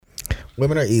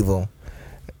Women are evil.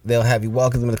 They'll have you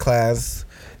walking them to class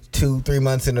 2-3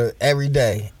 months every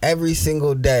day, every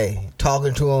single day,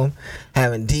 talking to them,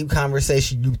 having deep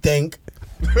conversation. You think?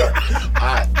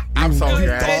 I'm so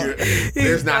glad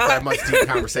there's not that much deep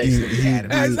conversation to be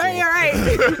had. I say you're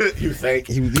right. You think?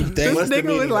 You think? What's the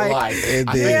meaning of life? And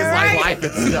I think then- it's like life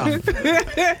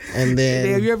itself. And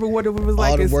then Have you ever wondered what it was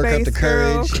like all the in work up space, the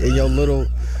courage girl? and your little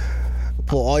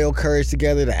pull all your courage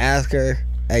together to ask her,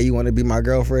 hey, you want to be my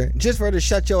girlfriend? Just for her to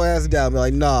shut your ass down and be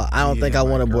like, no, I don't think I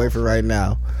want a boyfriend right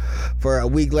now. For a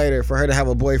week later, for her to have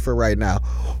a boyfriend right now.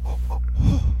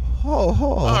 All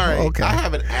right. Okay. I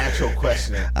have an actual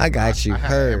question. I got you.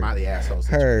 Am I the asshole? Her,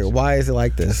 situation. why is it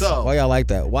like this? So- Why y'all like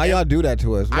that? Why y'all do that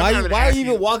to us? Why having to are ask you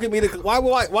even you- walking me to why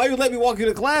you let me walk you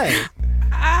to class?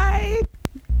 I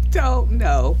don't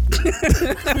know. What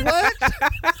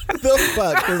the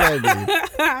fuck does that mean?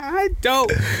 I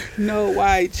don't know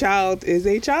why a child is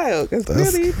a child. Because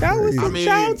really, that was some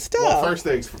child stuff. Well, first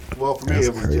things, for me,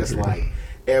 it was just like,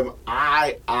 am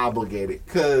I obligated?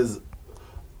 Because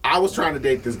I was trying to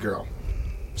date this girl.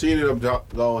 She ended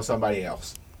up going with somebody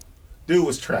else. Dude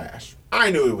was trash. I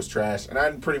knew it was trash, and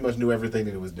I pretty much knew everything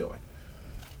that it was doing.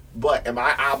 But am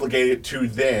I obligated to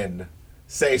then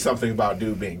say something about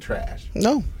dude being trash?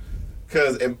 No.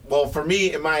 Because, well, for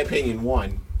me, in my opinion,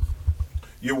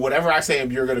 whatever I say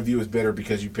you're going to view as bitter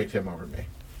because you picked him over me.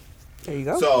 There you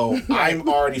go. So I'm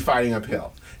already fighting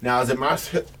uphill. Now, is it my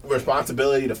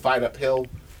responsibility to fight uphill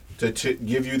to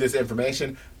give you this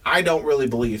information? I don't really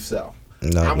believe so.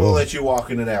 No, I'm going to let you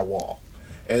walk into that wall.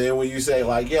 And then when you say,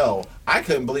 like, yo, I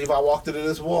couldn't believe I walked into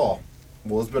this wall.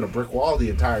 Well, it's been a brick wall the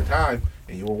entire time,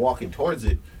 and you were walking towards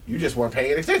it. You just weren't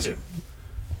paying attention.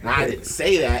 And I didn't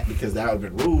say that because that would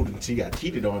have been rude, and she got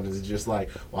cheated on. It's just like,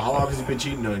 well, how long has he been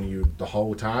cheating on you? The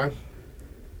whole time?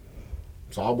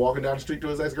 So I'm walking down the street to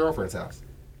his ex-girlfriend's house.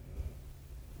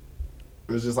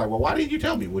 It was just like, well, why didn't you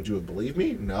tell me? Would you have believed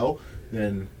me? No.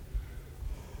 Then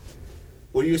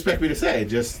what do you expect me to say?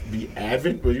 Just be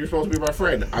advent? Well, you're supposed to be my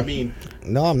friend. I mean...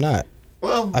 No, I'm not.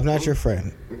 Well... I'm not your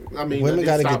friend. I mean... Women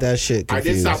got to get that shit confused.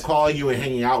 I did stop calling you and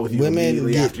hanging out with you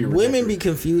immediately after you were Women different. be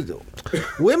confused.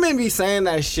 Women be saying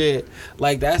that shit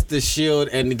like that's the shield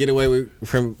and the get away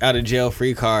from out of jail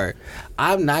free card.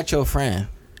 I'm not your friend.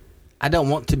 I don't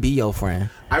want to be your friend.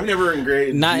 I've never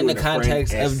engaged Not you in the a friend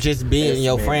context of just being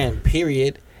your man. friend,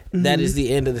 period. That is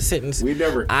the end of the sentence. We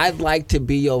never... I'd like to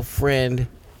be your friend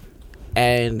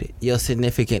and your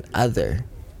significant other.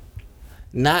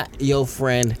 Not your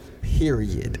friend,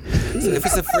 period. So if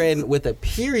it's a friend with a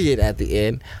period at the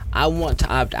end, I want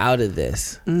to opt out of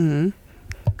this. Mm-hmm.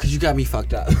 Because you got me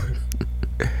fucked up.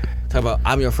 Talk about,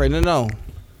 I'm your friend. No.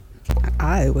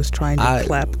 I was trying to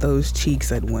clap those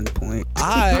cheeks at one point.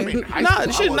 I mean,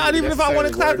 not even if I want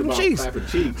to clap them cheeks.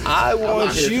 I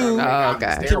want you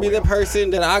to be the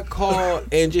person that I call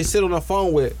and just sit on the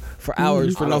phone with for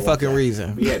hours for no fucking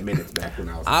reason. We had minutes back when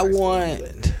I was... I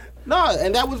want... No,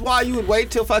 and that was why you would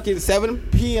wait till fucking 7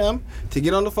 p.m. to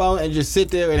get on the phone and just sit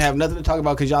there and have nothing to talk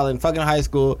about because y'all in fucking high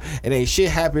school and ain't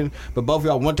shit happened, but both of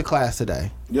y'all went to class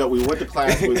today. Yeah, we went to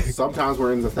class with... Sometimes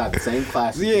we're in the same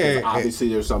class. Yeah. Because obviously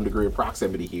there's some degree of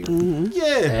proximity here.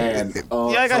 Yeah. And,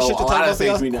 I got so shit to a talk lot about. of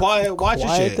things we know. Quiet, watching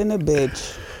Quiet shit. than a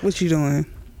bitch. What you doing?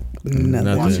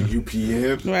 Nothing. Watching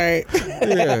UPN. Right.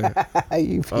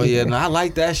 Yeah. Oh, yeah. No, I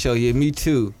like that show. Yeah, me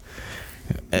too.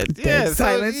 Dead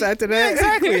silence after that. Yeah,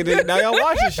 exactly. Then now y'all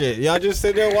watching shit. Y'all just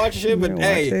sit there watching shit, but You're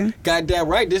hey, watching. goddamn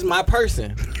right, this is my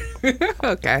person.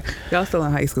 Okay. Y'all still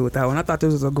in high school with that one. I thought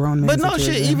this was a grown man But no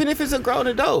situation. shit, even if it's a grown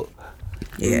adult,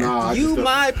 Yeah. Nah, I you just don't-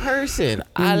 my person.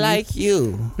 I like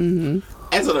you.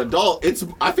 As an adult,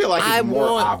 I feel like it's I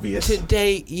more want obvious. to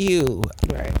date you.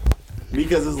 Right.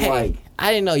 Because it's Hey, like...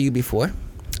 I didn't know you before.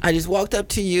 I just walked up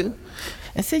to you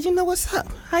and said, you know, what's up?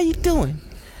 How you doing?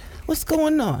 What's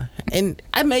going on? And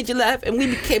I made you laugh and we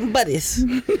became buddies.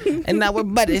 And now we're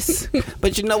buddies.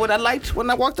 But you know what I liked when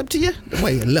I walked up to you? The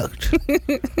way you looked.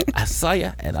 I saw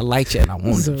you and I liked you and I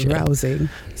wanted you. Arousing.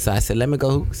 So I said, let me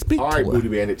go speak All to right, her. Booty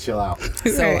Bandit, chill out.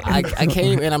 So I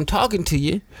came and I'm talking to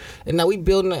you, and now we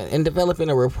building and developing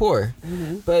a rapport.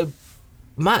 But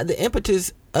the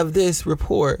impetus of this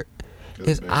rapport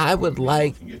is I would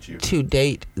like to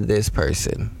date this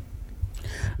person.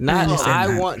 Not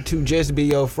I want to just be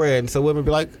your friend. So women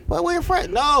be like, well, we're your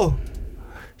friend. No.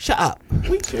 Shut up.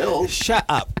 We chilled. Shut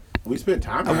up. We spent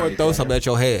time I around want to each throw other. something at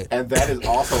your head. And that is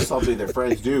also something that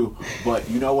friends do. But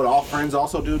you know what all friends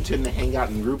also do? Tend to hang out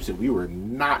in groups, and we were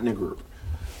not in a group.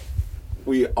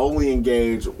 We only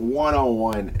engaged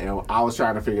one-on-one, and I was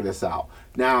trying to figure this out.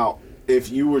 Now, if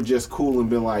you were just cool and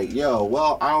been like, yo,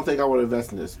 well, I don't think I want to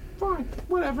invest in this. Fine,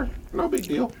 whatever. No big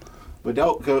deal. But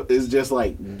it's just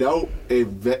like, don't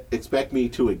expect me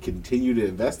to continue to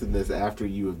invest in this after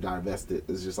you have divested.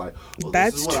 It's just like, well,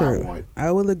 that's this is what true. I want.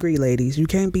 I will agree, ladies. You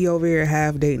can't be over here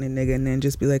half dating a nigga and then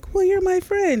just be like, well, you're my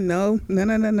friend. No.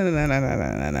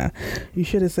 You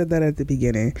should have said that at the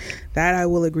beginning. That I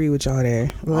will agree with y'all there.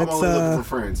 I'm only looking for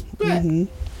friends. And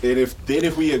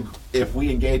if we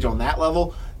engage on that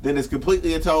level, then it's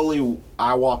completely and totally,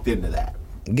 I walked into that.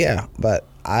 Yeah, but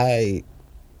I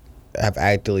have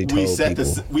actively told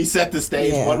people. We set the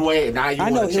stage one way, and now you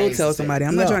want to change. I know he'll tell somebody,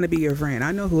 I'm not trying to be your friend.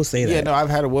 I know who'll say that. Yeah, no, I've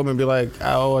had a woman be like,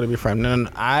 I want to be a friend. No,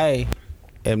 I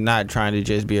am not trying to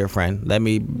just be a friend. Let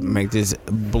me make this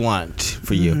blunt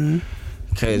for you.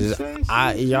 Because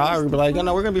y'all be like,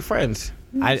 no, we're going to be friends.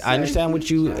 I understand what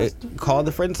you call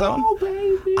the friend zone.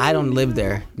 I don't live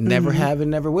there. Never have and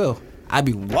never will. I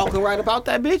be walking right about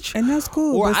that bitch. And that's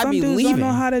cool. Or but some I be dudes leaving. don't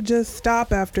know how to just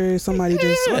stop after somebody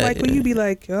or like when you be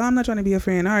like, oh, I'm not trying to be a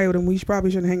friend. All right, well, then we probably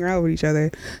shouldn't hang around with each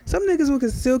other. Some niggas will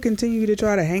still continue to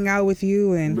try to hang out with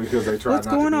you and because they try what's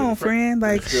going on, friend?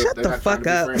 Like, shut the fuck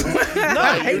up. No,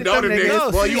 you know the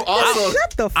niggas. Well, you also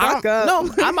shut the fuck up.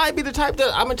 No, I might be the type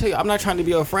that I'm gonna tell you, I'm not trying to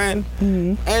be a friend.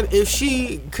 And if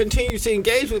she continues to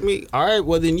engage with me, all right,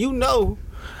 well then you know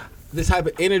the type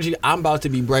of energy I'm about to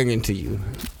be bringing to you.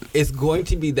 It's going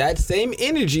to be that same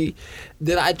energy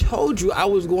that I told you I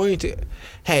was going to.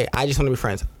 Hey, I just want to be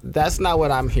friends. That's not what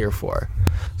I'm here for.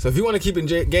 So if you want to keep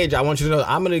engaged, I want you to know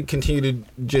I'm going to continue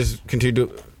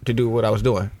to do what I was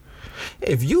doing.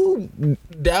 If you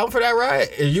down for that ride,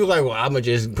 and you like, well, I'm going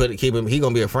to just keep him. He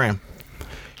going to be a friend.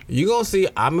 You going to see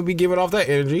I'm going to be giving off that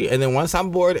energy. And then once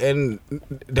I'm bored and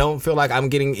don't feel like I'm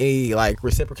getting any like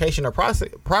reciprocation or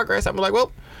progress, I'm like,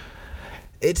 well,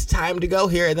 it's time to go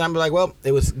here. And then I'm like, well,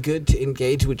 it was good to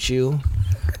engage with you.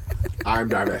 I'm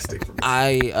divesting from you.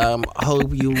 I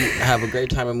hope you have a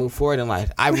great time and move forward in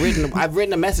life. I've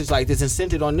written a message like this and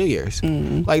sent it on New Year's.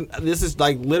 Like, this is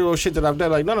like literal shit that I've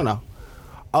done. Like, no.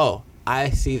 Oh,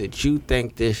 I see that you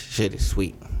think this shit is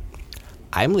sweet.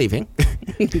 I'm leaving.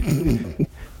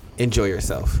 Enjoy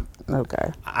yourself.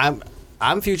 Okay.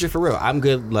 I'm future for real. I'm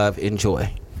good, love,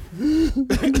 enjoy.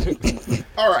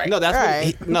 All right. No, that's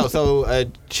right. So a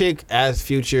chick asked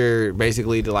Future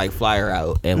basically to like fly her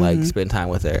out and like spend time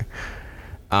with her.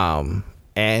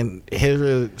 And his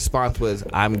response was,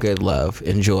 "I'm good, love,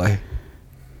 enjoy."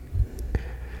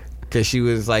 Because he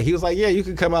was like, yeah, you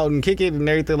could come out and kick it and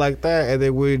everything like that. And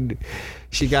then when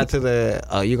she got to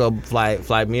the, you go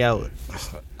fly me out.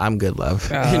 I'm good,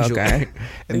 love. Enjoy. Okay.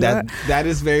 And that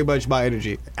is very much my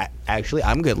energy. Actually,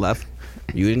 I'm good, love.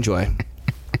 You enjoy.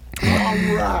 All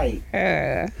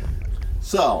right.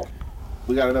 So,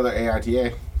 we got another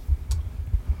AITA.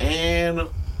 And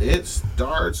it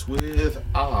starts with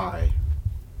I.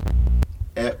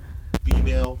 At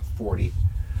female 40.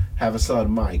 Have a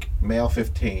son, Mike, male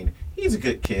 15. He's a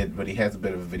good kid, but he has a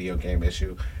bit of a video game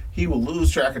issue. He will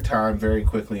lose track of time very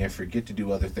quickly and forget to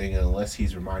do other things unless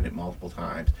he's reminded multiple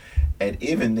times. And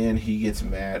even then, he gets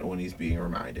mad when he's being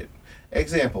reminded.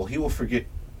 Example, he will forget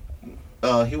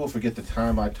the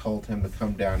time I told him to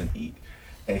come down and eat.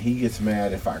 And he gets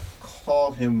mad if I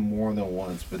call him more than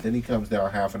once, but then he comes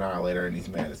down half an hour later and he's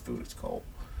mad his food is cold.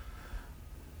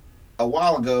 A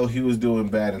while ago, he was doing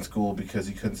bad in school because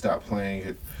he couldn't stop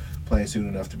playing soon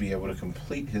enough to be able to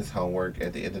complete his homework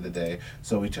at the end of the day.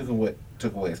 So we took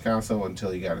away his console until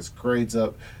he got his grades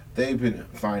up. They've been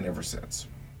fine ever since.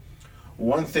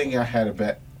 One thing I have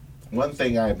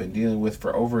been dealing with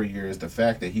for over a year is the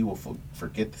fact that he will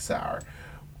forget the shower.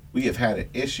 We have had an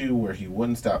issue where he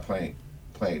wouldn't stop playing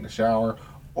the shower,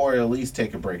 or at least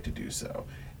take a break to do so.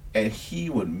 And he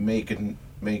would make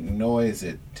noise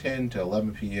at 10 to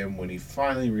 11 p.m. when he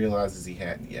finally realizes he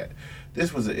hadn't yet.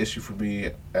 This was an issue for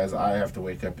me as I have to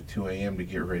wake up at 2 a.m. to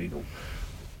get ready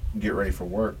for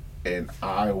work, and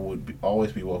I would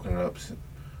always be woken up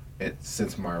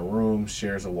since my room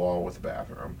shares a wall with the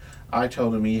bathroom. I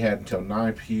told him he had until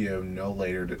 9 p.m. no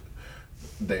later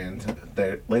than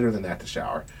that to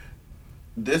shower.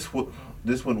 This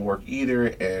wouldn't work either,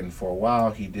 and for a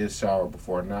while he did shower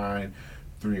before 9,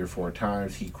 3 or 4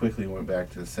 times. He quickly went back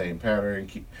to the same pattern.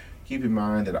 Keep in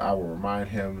mind that I will remind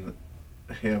him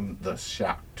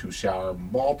to shower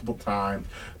multiple times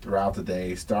throughout the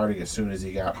day, starting as soon as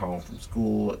he got home from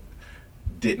school.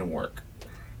 Didn't work.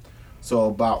 So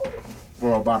about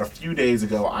a few days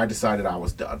ago, I decided I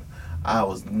was done. I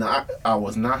was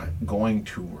not going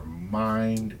to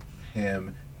remind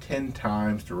him 10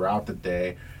 times throughout the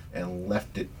day and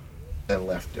left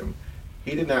him.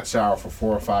 He did not shower for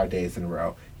 4 or 5 days in a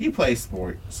row. He played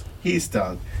sports. He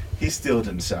stunk. He still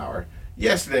didn't shower.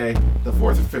 Yesterday, the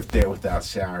 4th or 5th day without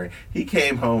showering, he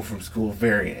came home from school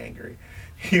very angry.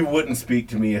 he wouldn't speak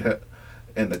to me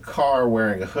in the car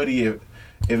wearing a hoodie,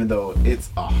 even though it's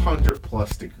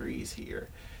 100+ degrees here.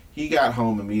 He got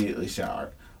home, immediately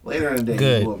showered. Later in the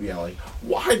day, he will be yelling,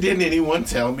 "Why didn't anyone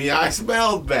tell me I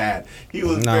smelled bad?" He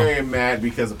was very mad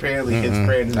because apparently his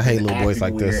friend I hate little boys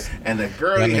like weird, this. and the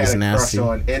girl he had a crush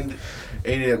on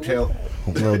ended up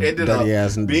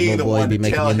being the one to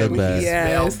tell him he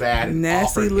smelled bad. And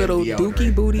nasty little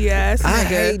dookie booty ass. I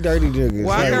hate dirty niggas.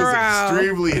 Walking He was around.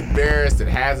 extremely embarrassed and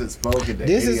hasn't spoken to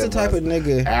This any is the of type us of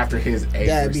nigga after his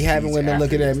that be having women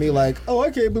looking at me like, "Oh, I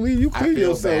can't believe you clean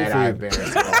yourself."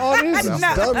 All this is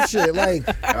dumb shit. Like,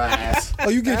 oh,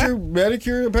 you get your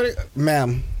manicure and pedicure,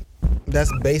 ma'am.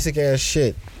 That's basic ass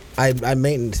shit. I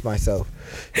maintenance myself.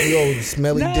 You old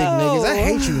smelly dick niggas. I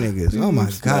hate you niggas. Oh my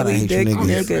god, I hate you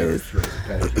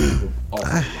niggas.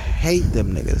 I hate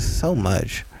them niggas so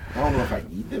much. I don't know if I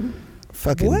can eat them.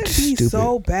 Fucking What be stupid.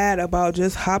 so bad about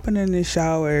just hopping in the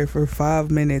shower for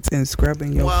 5 minutes and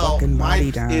scrubbing your fucking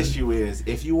body down? My issue is,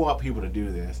 if you want people to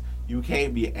do this, you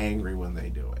can't be angry when they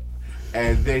do it,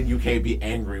 and then you can't be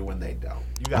angry when they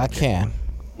don't. I can.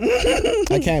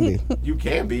 I can be. You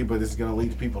can be, but it's gonna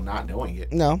lead to people not doing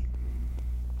it. No.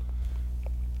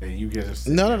 And you just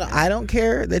No. I don't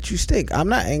care that you stink. I'm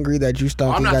not angry that you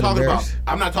stunk. I'm not talking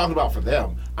about for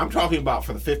them. I'm talking about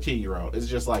for the 15-year-old. It's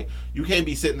just like, you can't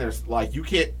be sitting there like, you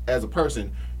can't, as a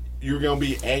person, you're gonna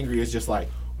be angry. It's just like,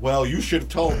 well, you should have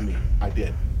told me. I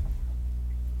did.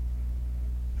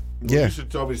 Well, Yeah. you should have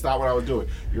told me to stop what I was doing.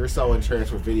 You're so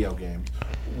entrenched with video games.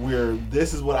 Where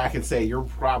this is what I can say, your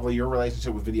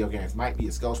relationship with video games might be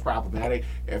a skosh problematic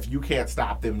if you can't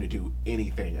stop them to do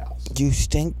anything else. You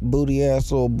stink booty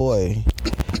ass little boy.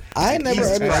 I never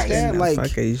understand like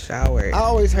fucking shower. I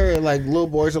always heard like little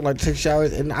boys don't like to take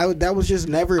showers, and that was just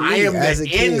never me I am as the a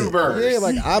kid. inverse. Yeah,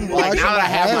 like I'm Like, washing now that I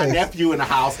have my ass. nephew in the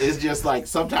house, it's just like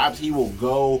sometimes he will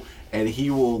go and he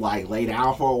will like lay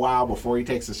down for a while before he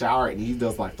takes a shower, and he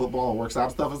does like football and works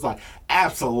out stuff. It's like,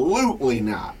 absolutely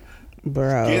not.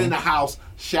 Bro. Get in the house,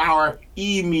 shower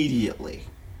immediately.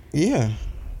 Yeah.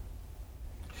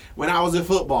 When I was in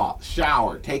football,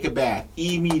 shower, take a bath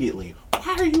immediately.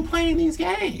 Why are you playing these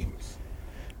games?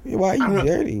 Why are you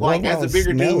dirty? Like, Why as a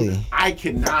bigger smelly? dude, I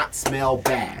cannot smell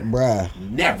bad. Bruh.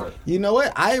 Never. You know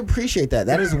what? I appreciate that.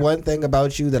 That is one thing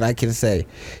about you that I can say.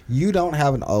 You don't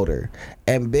have an odor.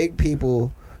 And big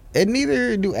people, and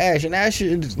neither do Ash. And Ash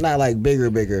is not like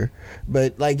bigger.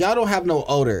 But like, y'all don't have no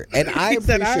odor. And I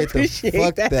appreciate the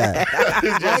fuck that.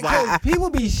 Because people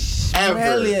be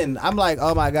smelling. I'm like,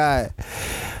 oh my God.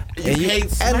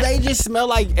 And they just smell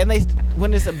like,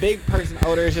 when it's a big person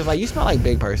odor, it's just like, you smell like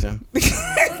big person.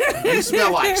 You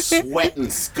smell like sweat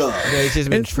and scum. It's just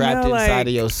been It trapped smell inside like-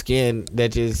 of your skin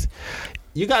that just,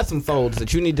 you got some folds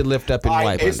that you need to lift up and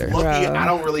wipe It's under. lucky Bro, I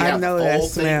don't really I have the know that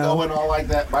fold thing smell. going on like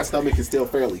that. My stomach is still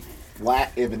fairly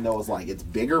flat, even though it's like it's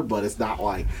bigger, but it's not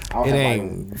like I don't It have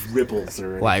ain't like ripples or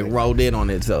anything. Like rolled in on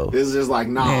it, so. It's just like,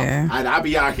 nah. Yeah. I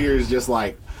be out here is just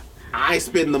like, I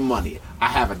spend the money. I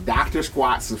have a Dr.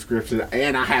 Squat subscription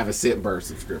and I have a Scentbird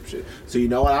subscription. So you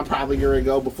know what? I'm probably gonna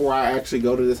go before I actually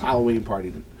go to this Halloween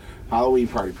party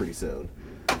pretty soon.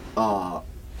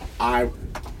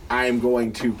 I am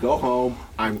going to go home.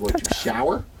 I'm going to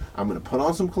shower. I'm going to put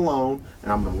on some cologne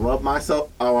and I'm going to rub myself.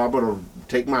 I'm going to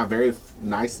take my very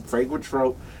nice fragrant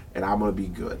throat and I'm going to be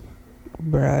good.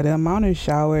 Bruh, the amount of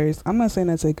showers, I'm not saying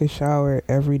I take a shower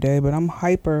every day, but I'm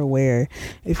hyper aware.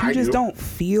 If you don't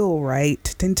feel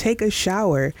right, then take a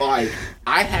shower. Like,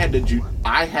 I had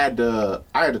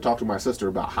to talk to my sister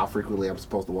about how frequently I'm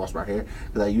supposed to wash my hair,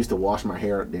 because I used to wash my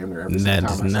hair damn near every single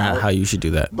time I showered. you should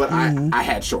do that. But I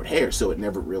had short hair, so it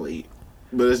never really.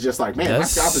 But it's just like, man, my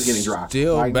scalp is getting dry.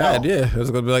 Still like, bad, no. yeah.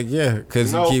 It's gonna be like, yeah,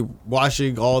 because No. you keep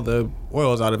washing all the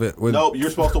oils out of it. With, Nope,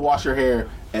 you're supposed to wash your hair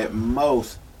at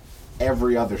most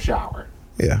every other shower,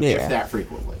 Yeah. if that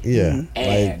frequently. Yeah.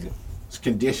 And Like,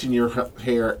 condition your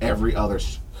hair every other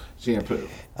shampoo.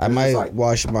 I It's might just like,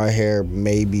 wash my hair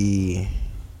maybe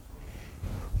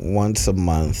once a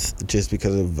month just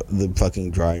because of the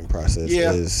fucking drying process.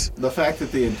 yeah, Is the fact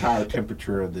that the entire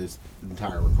temperature of this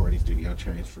entire recording studio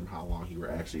changed from how long you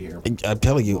were actually here. I'm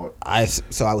telling you, I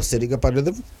was sitting up under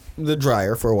the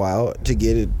dryer for a while to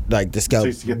get it like the scalp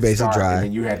Just to get the basically start, dry. and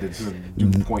then you had to just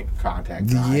do point contact.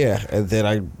 dry. Yeah, and then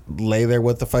I lay there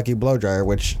with the fucking blow dryer,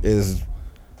 which is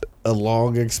a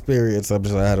long experience. I'm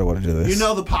just like, I don't want to do this. You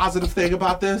know the positive thing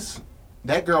about this?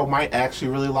 That girl might actually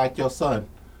really like your son.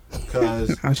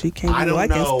 Because Oh, she can't I be don't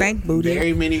liking know stank booty.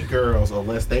 very many girls,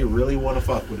 unless they really want to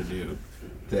fuck with a dude,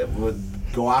 that would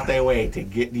go out their way to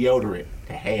get deodorant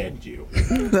to hand you.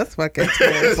 That's fucking It's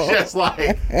terrible. just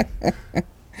like,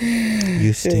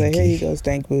 You She's like, here stinky. you go,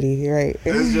 stank booty. You're right.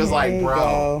 It's just like, There you bro,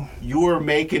 go. you were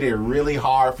making it really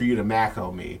hard for you to mac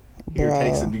on me. Here, Bro.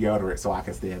 take some deodorant so I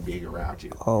can stand being around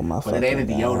you. Oh my But it ain't a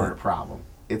fucking God. deodorant problem.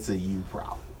 It's a you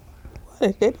problem.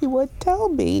 What did anyone tell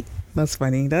me? That's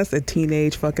funny. That's a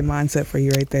teenage fucking mindset for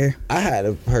you right there. I had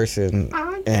a person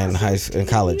in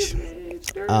college.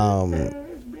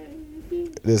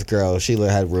 This girl, she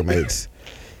had roommates.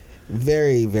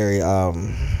 Very, very,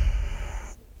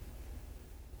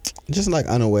 just like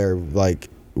unaware of like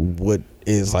what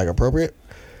is like appropriate.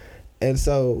 And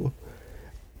so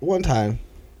one time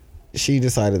she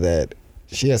decided that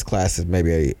she has classes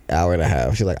maybe an hour and a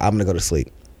half. She's like, I'm gonna go to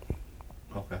sleep.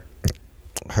 Okay.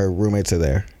 Her roommates are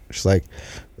there. She's like,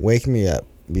 wake me up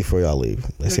before y'all leave.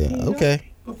 They say, okay.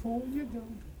 Before you go.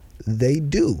 They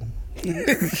do.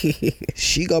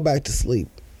 She go back to sleep.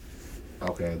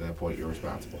 Okay, at that point, you're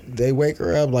responsible. They wake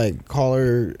her up, like call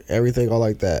her, everything, all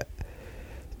like that.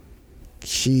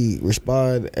 She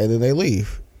respond, and then they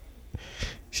leave.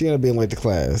 She ended up being late to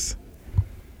class.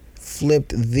 Flipped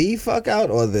the fuck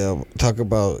out on them. Talk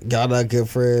about y'all not good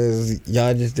friends.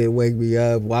 Y'all just didn't wake me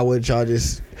up. Why wouldn't y'all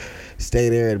just stay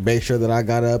there and make sure that I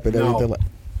got up and everything? Like,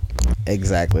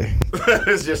 exactly.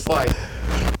 It's just like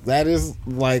That is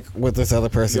like what this other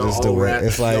person is doing.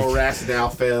 It's like no rationale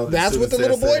failed. that's what the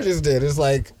little boy just did. It's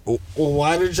like, well,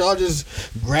 why did y'all just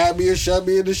grab me and shove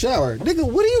me in the shower? Nigga,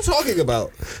 what are you talking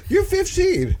about? You're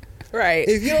 15. Right.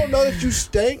 If you don't know that you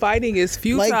stink, Fighting is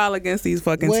futile Like, against these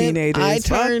fucking when teenagers. I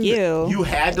Fuck turned- you. You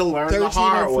had to learn the 13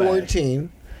 hard or way. 14,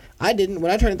 I didn't.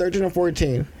 When I turned 13 or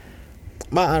 14,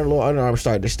 my little underarm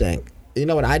started to stink. You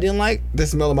know what I didn't like? The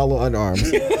smell of my little underarms.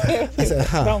 I said,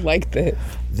 I don't like that.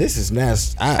 this is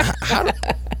nasty. I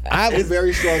have a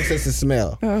very strong sense of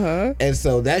smell. And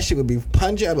so that shit would be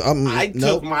pungent. I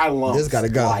took my lumps This gotta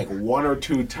go. like 1 or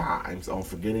 2 times on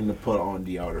forgetting to put on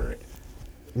deodorant.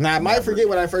 Now, I might forget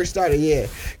when I first started, yeah.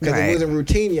 Because Right. it wasn't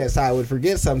routine yet, so I would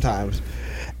forget sometimes.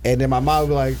 And then my mom would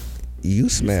be like, you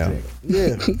smell. stink.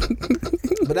 Yeah.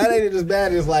 But that ain't as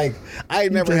bad as like, I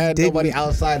ain't never just had didn't. nobody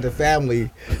outside the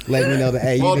family let me know that,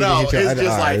 hey, you Well, need no, to hit your it's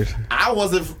just like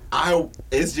underarms.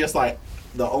 it's just like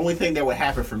the only thing that would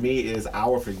happen for me is I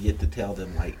would forget to tell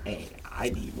them like, hey, I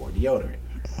need more deodorant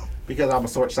because I'm a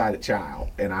short-sighted child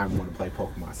and I want to play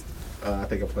Pokemon. I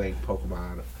think I'm playing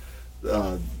Pokemon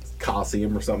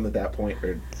Coliseum or something at that point,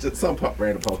 or just some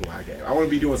random Pokemon game. I want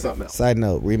to be doing something else. Side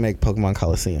note, remake Pokemon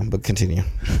Coliseum, but continue.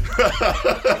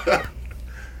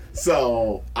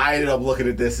 So I ended up looking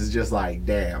at this as just like,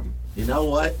 damn, you know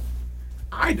what?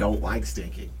 I don't like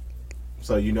stinking.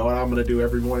 So you know what I'm gonna do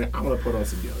every morning? I'm gonna put on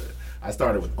some deodorant. I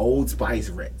started with Old Spice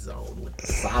Red Zone with the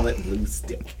solid blue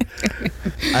stick.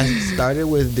 I started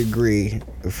with Degree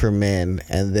for men,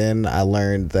 and then I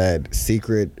learned that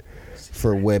Secret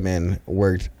for women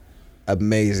worked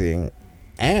amazing.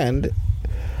 And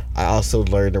I also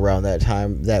learned around that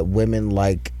time that women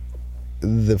like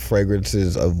the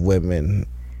fragrances of women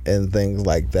and things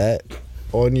like that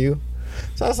on you.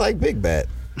 So I was like, big bet.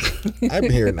 I'm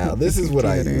here now. This is what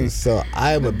I use. So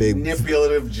I am a big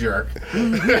Manipulative jerk.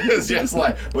 It's just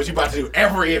like, what you about to do?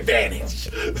 Every advantage.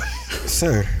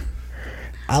 sir.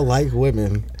 I like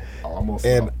women, Almost.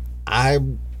 and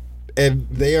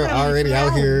they are already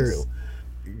out here,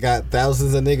 got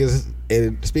thousands of niggas,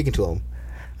 and speaking to them.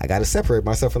 I got to separate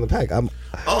myself from the pack. You know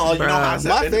how I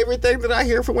my favorite thing that I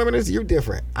hear from women is you're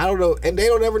different. I don't know, and they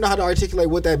don't ever know how to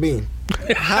articulate what that means.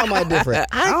 How am I different?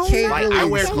 I can't Like, really I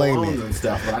wear explain colognes it. and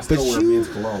stuff, but I still But wear you men's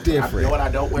cologne. But different. you know what I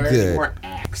don't wear Good. anymore?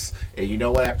 Axe. And you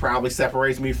know what that probably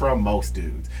separates me from most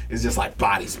dudes? It's just like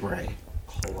body spray.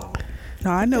 Cologne. No,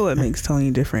 I know what makes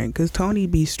Tony different because Tony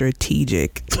be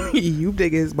strategic. You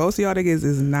niggas, most of y'all niggas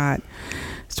is not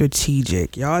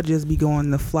strategic. Y'all just be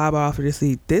going the fly by off of the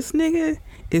seat. This nigga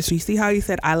is, you see how he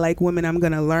said, I like women, I'm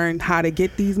gonna learn how to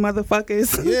get these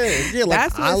motherfuckers? Yeah, like,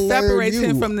 That's I what learned separates you.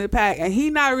 him from the pack. And he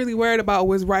not really worried about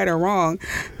what's right or wrong.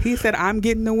 He said, I'm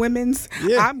getting the women's.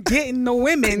 Yeah. I'm getting the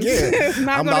women's. Yeah. It's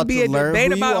not I'm gonna about be to a learn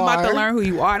debate who about you I'm about to are. learn who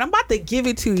you are. And I'm about to give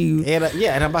it to you. And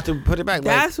and I'm about to put it back.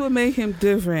 That's what make him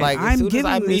different. Like, as I'm soon as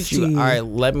giving I this meet to you, you. all right,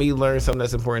 let me learn something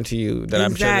that's important to you that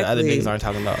I'm sure the other Exactly. niggas aren't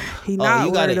talking about. He not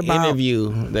you got worried an about-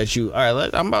 interview that you, all right,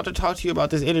 I'm about to talk to you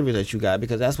about this interview that you got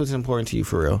because that's what's important to you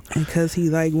for real. Because he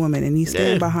like women and he's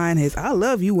standing Yeah. behind his I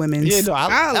love you women. Yeah, no,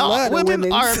 I love the women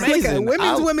women. are amazing.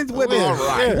 Women's women. All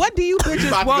right. What do you We bitches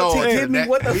about want go to into give me the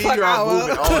what the next- fuck we I are moving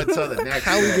want? on to the next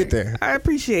How we thing. get there? I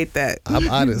appreciate that. I'm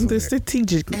honest The with it.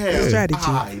 strategic Am strategy.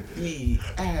 I the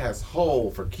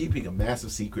asshole for keeping a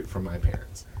massive secret from my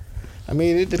parents? I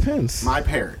mean, it depends. My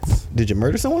parents, Did you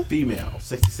murder someone? female,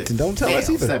 66. Then don't tell male, us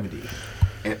either. 70.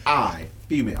 And I,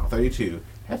 female, 32,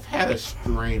 have had a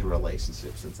strained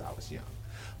relationship since I was young.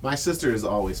 My sister is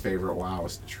always favorite while I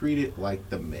was treated like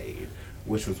the maid,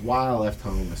 which was why I left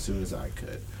home as soon as I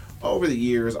could. Over the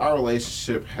years, our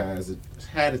relationship has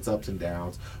had its ups and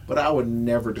downs, but I would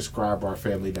never describe our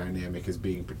family dynamic as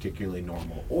being particularly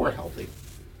normal or healthy.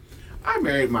 I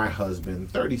married my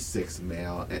husband, 36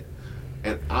 male,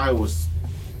 and I was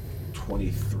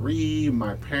 23.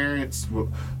 My parents were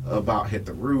about hit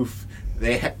the roof.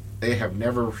 They have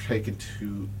never taken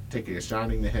a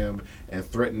shining to him and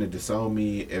threatened to disown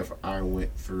me if I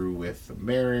went through with the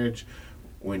marriage.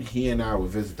 When he and I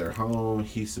would visit their home,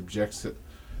 he subjects the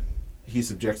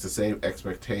same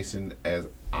expectation as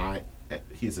I.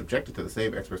 He is subjected to the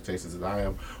same expectations as I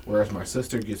am, whereas my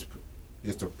sister gets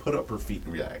to put up her feet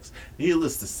and relax.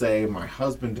 Needless to say, my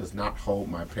husband does not hold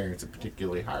my parents in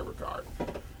particularly high regard.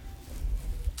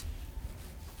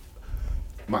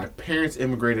 My parents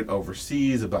immigrated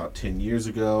overseas about 10 years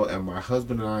ago, and my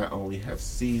husband and I only have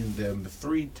seen them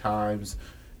 3 times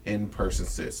in person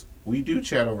since. We do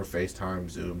chat over FaceTime,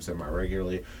 Zoom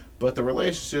semi-regularly, but the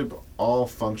relationship all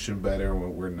function better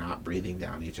when we're not breathing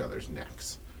down each other's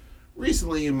necks.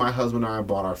 Recently, my husband and I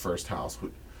bought our first house,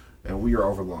 and we are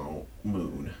over the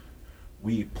moon.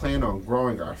 We plan on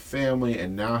growing our family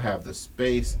and now have the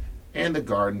space and the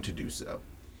garden to do so.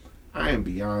 I am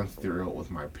beyond thrilled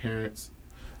with my parents.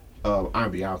 I'm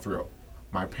beyond thrilled.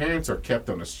 My parents are kept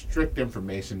on a strict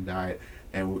information diet,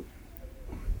 and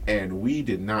we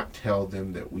did not tell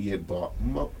them that we had bought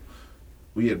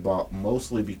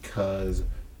mostly because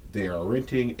they are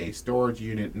renting a storage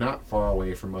unit not far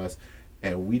away from us,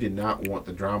 and we did not want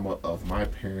the drama of my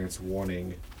parents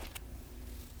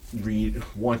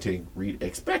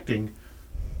expecting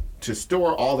to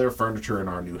store all their furniture in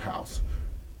our new house.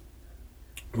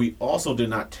 We also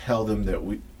did not tell them that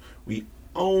we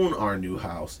own our new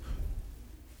house.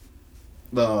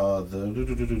 Tell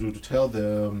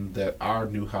them that our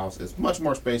new house is much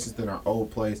more spacious than our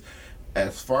old place.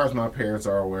 As far as my parents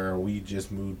are aware, we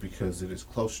just moved because it is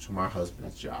closer to my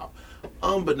husband's job.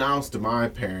 Unbeknownst to my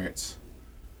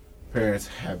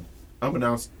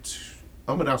unbeknownst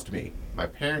to me, my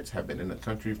parents have been in the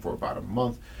country for about a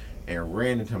month and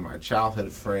ran into my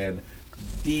childhood friend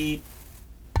D,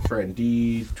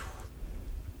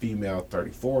 female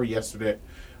 34 yesterday.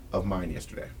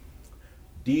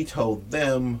 Dee told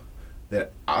them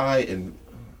that I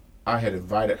had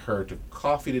invited her to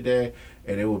coffee today,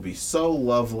 and it would be so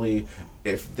lovely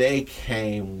if they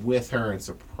came with her and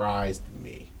surprised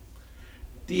me.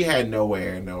 Dee had no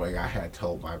way of knowing I had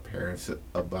told my parents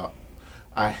about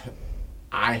I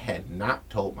had not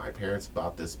told my parents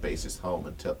about this spacious home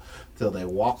until they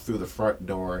walked through the front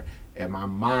door, and my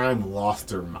mom lost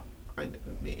her mind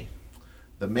at me.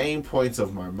 The main points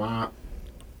of my mom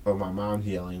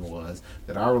yelling was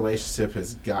that our relationship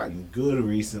has gotten good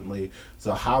recently,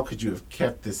 so how could you have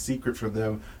kept this secret from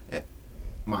them?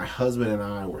 My husband and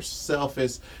I were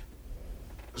selfish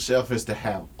to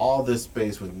have all this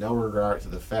space with no regard to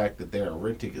the fact that they are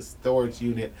renting a storage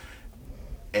unit,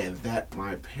 and that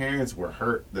my parents were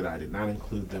hurt that I did not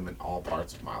include them in all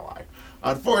parts of my life.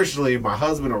 Unfortunately, my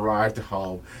husband arrived at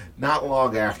home not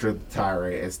long after the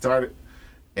tirade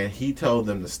and he told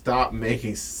them to stop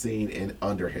making scene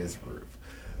under his roof.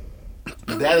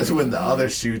 That is when the other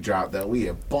shoe dropped, that we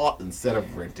had bought instead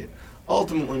of rented.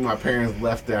 Ultimately, my parents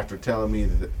left after telling me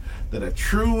that a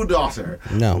true daughter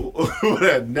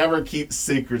would never keep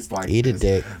secrets like Eat this. a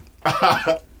dick.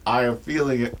 I am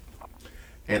feeling it,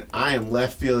 and I am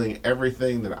left feeling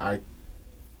everything that I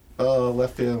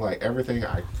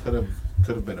could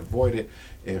have been avoided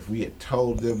if we had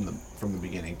told them from the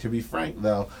beginning. To be frank,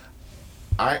 though,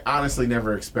 I honestly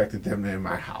never expected them in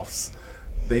my house.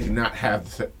 They do not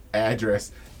have the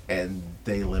address, and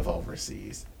they live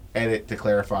overseas. Edit to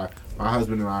clarify, my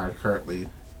husband and I are currently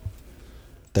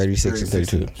 36 and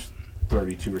 32.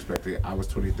 32 respectively. I was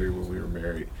 23 when we were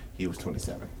married. He was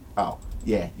 27. Oh,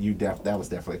 yeah, that was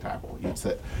definitely a typo. You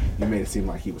made it seem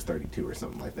like he was 32 or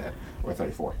something like that, or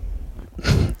 34.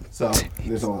 So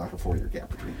there's only like a 4-year gap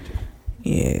between the two.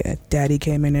 Yeah, Daddy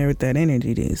came in there with that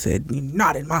energy. Then said, "You're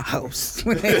not in my house."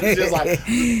 Just like,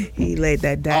 he laid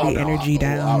that daddy energy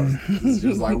down. It's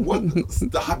just like, what?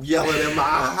 Stop yelling in my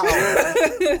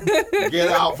house. Get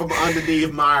out from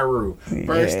underneath my roof.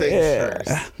 First things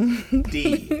first.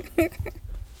 D.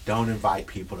 Don't invite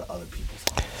people to other people's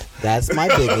homes. That's my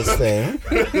biggest thing.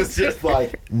 It's just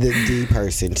like the D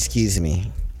person. Excuse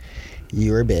me.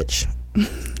 You're a bitch.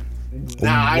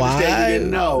 Nah, I understand you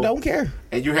didn't know. Don't care.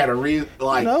 And you had in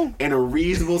a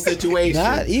reasonable situation.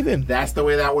 Not even. That's the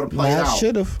way that would have played out.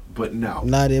 Should have. But no.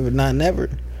 Not never.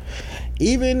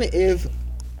 Even if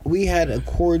we had a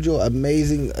cordial,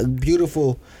 amazing,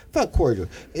 beautiful, fuck cordial.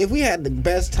 If we had the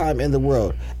best time in the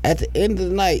world, at the end of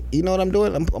the night, you know what I'm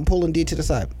doing? I'm pulling D to the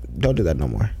side. Don't do that no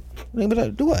more.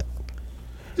 Do what?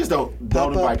 Just don't Pop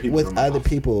invite up people with to my other house.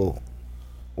 people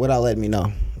without letting me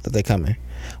know that they coming.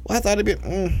 Well, I thought it'd be.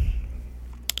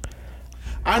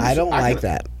 I don't like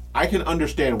that. I can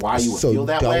understand why you would So feel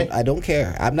that way. I don't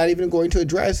care. I'm not even going to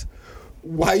address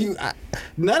why you.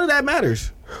 None of that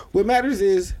matters. What matters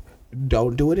is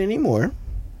don't do it anymore.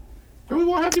 And we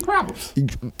won't have any problems.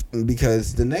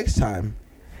 Because the next time,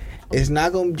 it's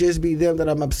not going to just be them that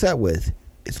I'm upset with.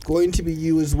 It's going to be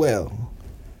you as well.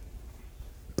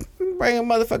 Bring a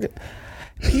motherfucker.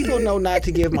 People know not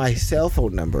to give my cell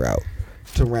phone number out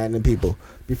to random people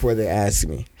before they ask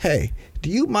me, hey, do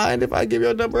you mind if I give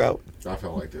your number out? I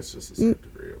felt like that's just a certain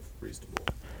degree of reasonable.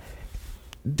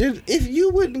 If you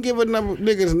wouldn't give a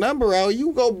nigga's number out,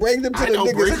 you go bring them to the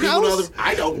nigga's house.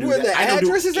 I don't do where that. the I don't do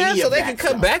address is at, any so of they that can come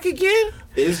stuff. back again.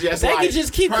 It's just They like, can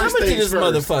just keep first coming to things this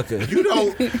first. motherfucker. You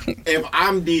don't. If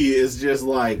I'm D, it's just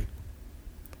like,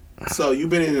 so you've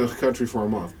been in the country for a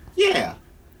month. Yeah.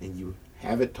 And you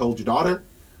haven't told your daughter?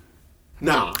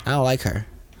 Nah. I don't like her.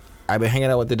 I've been hanging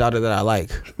out with the daughter that I like.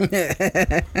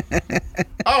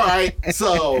 All right.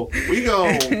 So we go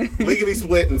legally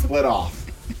split and split off.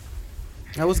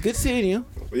 That was good seeing you.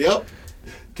 Yep.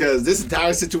 Because this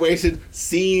entire situation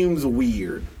seems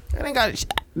weird. That ain't got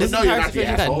this no, you're entire not the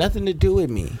situation got asshole. nothing to do with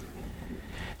me.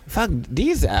 Fuck,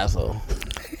 D's the asshole.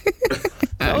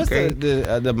 That was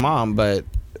the mom, but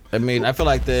I mean, I feel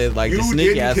like the You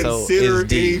sneaky didn't asshole consider is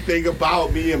D. anything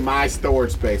about me and my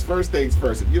storage space. First things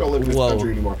first. If you don't live in this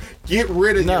country anymore, get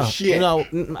rid of your shit. No,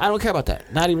 I don't care about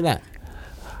that. Not even that.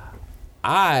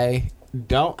 I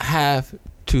don't have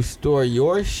to store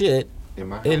your shit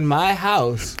in my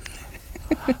house.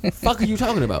 Fuck are you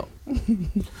talking about?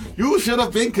 You should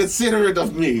have been considerate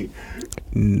of me.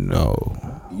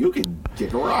 No. You can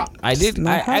kick a rock. I didn't.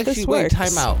 I not how this actually wait. works.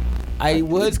 Time out. I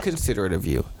was considerate of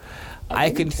you. I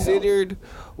considered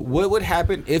what would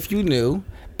happen if you knew,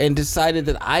 and decided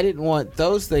that I didn't want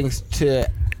those things to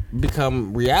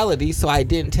become reality, so I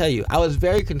didn't tell you. I was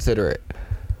very considerate,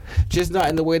 just not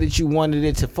in the way that you wanted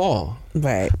it to fall.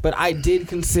 Right. But I did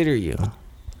consider you.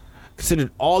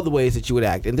 Considered all the ways that you would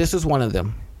act, and this is one of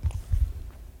them.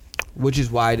 Which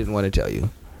is why I didn't want to tell you.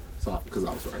 So, because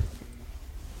I was right.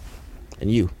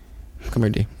 And you, come here,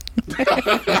 D.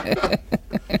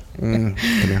 Come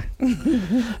here.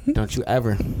 Don't you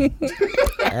ever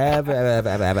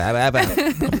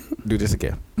do this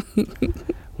again.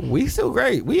 We still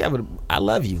great. I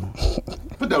love you.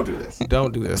 But don't do this.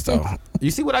 Don't do this though.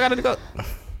 You see what I gotta go?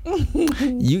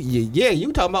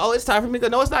 You talking about? Oh, it's time for me to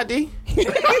go. No, it's not, D.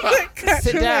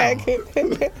 Sit down.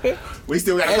 We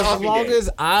still got a As coffee long date. as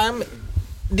I'm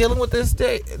dealing with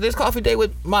this coffee date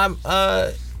with my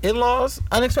in-laws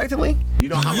unexpectedly. You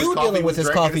know how much you coffee dealing with was this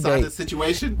drank coffee inside date this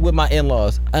situation? with my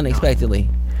in-laws unexpectedly.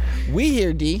 We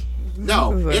here, D.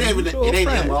 No, it ain't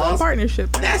in-laws.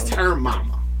 Partnership. That's her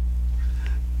mama.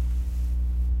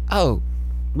 Oh,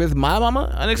 with my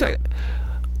mama unexpected.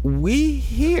 We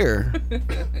here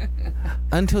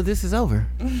until this is over,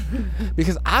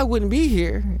 because I wouldn't be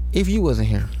here if you wasn't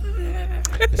here.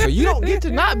 So you don't get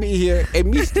to not be here and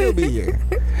me still be here.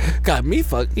 Got me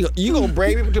fucked. You gonna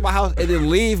bring people to my house and then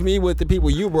leave me with the people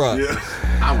you brought? Yeah,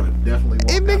 I would have definitely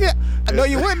walked Hey, out. nigga, no,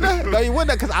 you wouldn't. No, you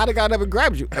wouldn't, because I'd have got up and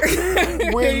grabbed you.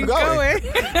 Where you going?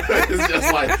 It's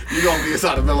just like you gonna be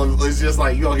inside the middle. It's just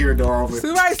like you gonna hear a door open.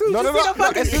 Somebody No.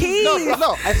 fucking keys.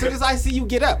 No. As soon as I see you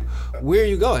get up, where are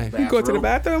you going? You go to the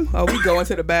bathroom? Oh, we going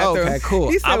to the bathroom. Okay, cool.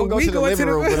 He said, I'm gonna go we to the going living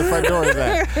room where the front door is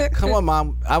at. Come on,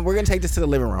 Mom. We're gonna take this to the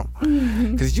living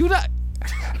room, because you not.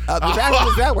 The bathroom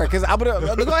is that way. Because I'm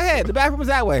gonna go ahead. The bathroom is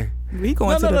that way. We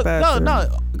going to the bathroom.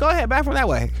 No. Go ahead. Bathroom that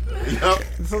way. Yep.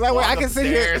 So that way I can sit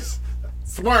here.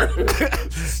 Swerve.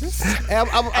 And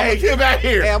Hey, get back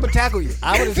here. Hey, I'm gonna tackle you.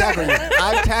 I'm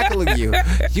tackling you.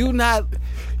 You not.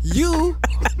 You,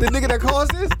 the nigga that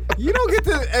caused this, you don't get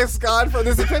to abscond from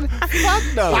this offense. Fuck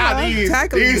no. Wow, these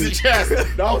tackling the you. chest.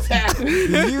 Don't tackle.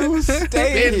 You stay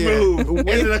Didn't here. move with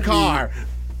into the me. car.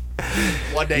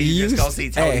 One day you just gonna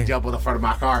see Tony Hey. jump on the front of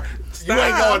my car. You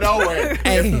ain't going nowhere.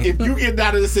 Hey. If you get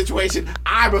out of this situation,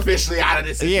 I'm officially out of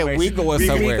this Yeah, situation. we going can-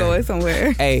 somewhere. We going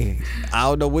somewhere. Hey, I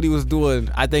don't know what he was doing.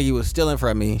 I think he was stealing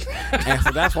from me. And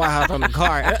so that's why I hopped on the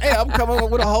car. And, hey, I'm coming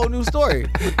up with a whole new story.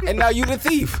 And now you the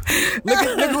thief.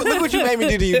 Look what you made me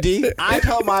do to you, D. I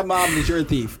told my mom that you're a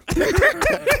thief.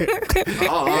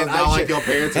 Oh, not like your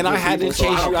parents. And I had to chase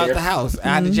you out the house. I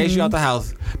had to chase you out the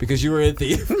house because you were a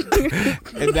thief.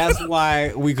 And that's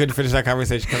why we couldn't finish that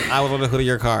conversation, because I was on the hood of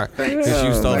your car because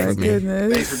you stole from me.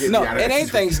 Thanks for getting No, me out of it that ain't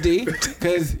thanks, D,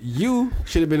 because you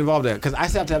should have been involved in it, because I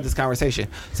still have to have this conversation.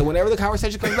 So whenever the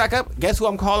conversation comes back up, guess who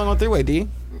I'm calling on three-way, D?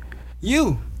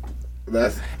 You.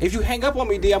 If you hang up on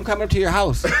me, D, I'm coming up to your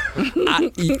house.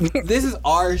 This is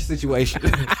our situation.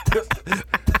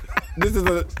 This is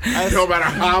no matter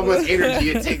how much energy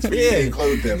it takes for you to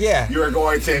include them. Yeah. You are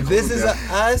going to include this them. Is a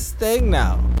us thing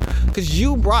now. Because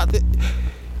you brought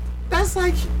that's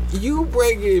like you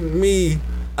bringing me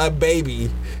a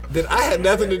baby that I had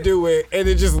nothing to do with, and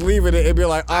then just leaving it and be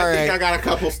like, all right. I think I got a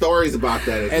couple stories about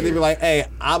that. And they be like, hey,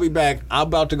 I'll be back. I'm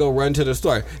about to go run to the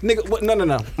store. Nigga, what?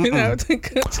 No.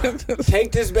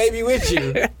 Take this baby with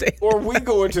you. Or we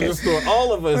go into the store.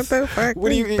 All of us. What the fuck? What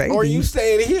do you, or you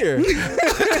staying here.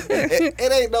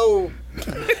 It ain't no...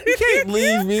 You can't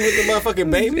leave me with the motherfucking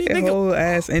baby. Nigga, whole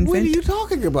ass infant. What are you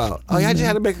talking about? Oh, I just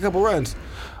had to make a couple runs.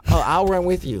 Oh, I'll run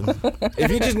with you. If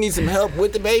you just need some help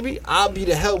with the baby, I'll be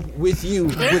the help with you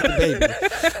with the baby.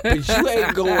 But you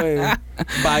ain't going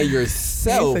by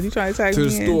yourself you trying to the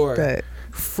store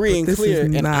free and clear,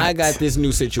 and I got this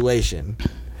new situation.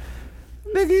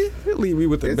 Nigga, leave me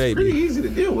with the baby. It's pretty easy to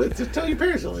deal with. Just tell your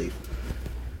parents to leave.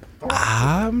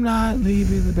 I'm not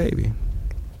leaving the baby.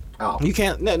 Oh. You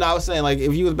can't. No, I was saying, like,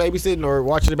 if you was babysitting or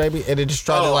watching the baby and then just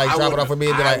trying to like drop it off with me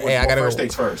and be like, hey, I gotta go. First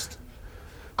things first.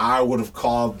 I would have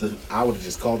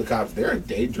just called the cops. They're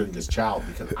endangering this child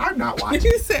because I'm not watching.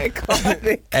 You said call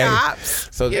the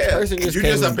cops. So this person you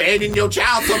just abandoned your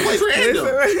child someplace random.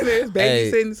 There's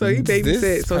babysitting, so he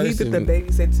babysit. So he did the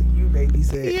babysit to you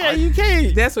babysit. Yeah, you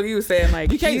can't. That's what he was saying.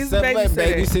 Like, you can't he's the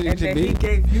babysitting and to then me. he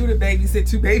gave you the babysit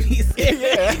to babysit.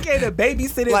 Yeah. He gave the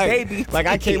babysitting baby. Like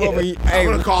I came over. I'm Hey,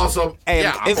 gonna call some.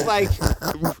 it's like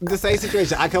the same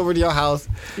situation. I come over to your house.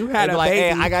 You had a like,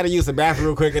 baby. hey, I gotta use the bathroom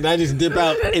real quick, and I just dip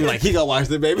out and like he gonna watch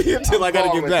the baby until I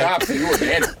gotta get back.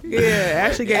 Yeah,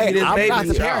 Ashley gave me this I'm baby. not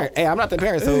the parent. Hey, I'm not the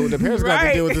parent, so the parents got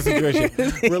to deal with the situation.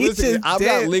 Realistically, I'm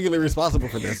not legally responsible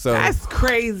for this. So that's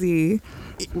crazy.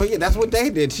 But yeah, that's what they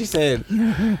did. She said,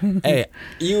 "Hey,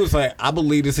 you was like, I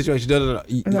believe the situation."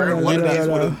 Where a woman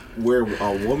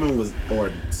was,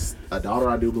 or a daughter,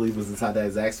 I do believe, was inside that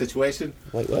exact situation.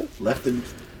 Like what? Left in,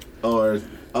 or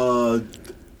an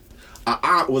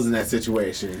aunt was in that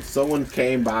situation. Someone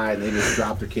came by and they just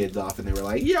dropped their kids off, and they were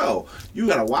like, "Yo, you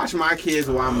gotta watch my kids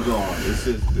while I'm gone." It's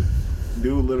just, the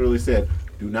dude literally said,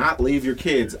 "Do not leave your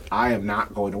kids. I am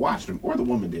not going to watch them." Or the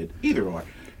woman did, either or.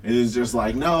 And it's just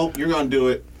like, no, you're gonna do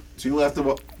it. She left them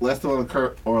on the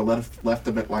curb, or left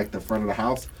them at like the front of the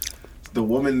house. The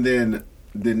woman then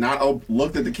did not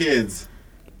looked at the kids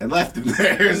and left them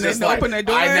there. It's just like, open the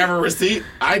door? I never received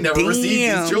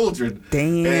these children.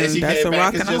 Damn, that's a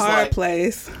rock and a hard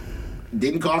place.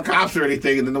 Didn't call cops or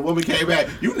anything, and then the woman came back.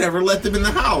 You never let them in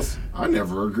the house. I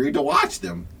never agreed to watch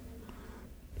them.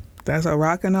 That's a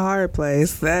rock and a hard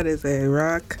place. That is a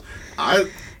rock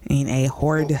in a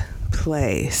hard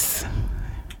place.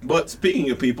 But speaking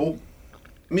of people,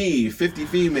 me, 50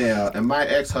 female, and my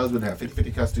ex-husband have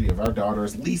 50-50 custody of our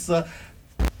daughters, Lisa,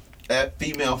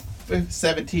 female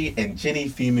 17, and Jenny,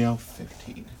 female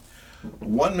 15.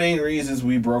 One main reason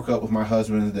we broke up with my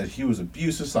husband is that he was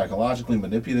abusive, psychologically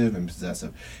manipulative, and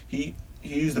possessive. He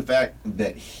used the fact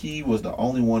that he was the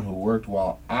only one who worked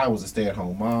while I was a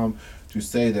stay-at-home mom to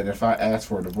say that if I asked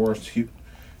for a divorce,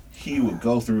 he would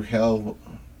go through hell.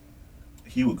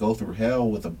 He would go through hell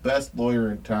with the best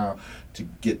lawyer in town to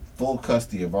get full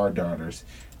custody of our daughters,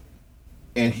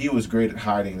 and he was great at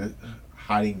hiding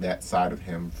that side of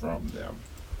him from them.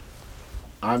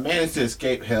 I managed to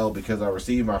escape hell because I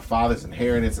received my father's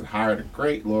inheritance and hired a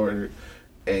great lawyer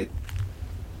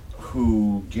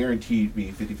who guaranteed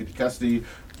me 50-50 custody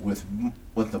with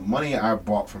the money I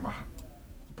bought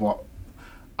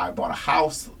I bought a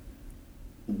house,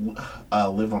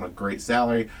 lived on a great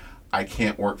salary. I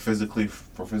can't work physically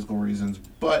for physical reasons,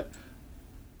 but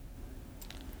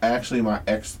actually my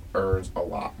ex earns a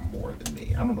lot more than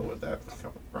me. I don't know what that's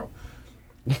coming from.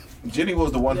 Jenny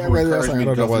was the one who encouraged me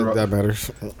to go through. That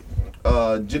matters.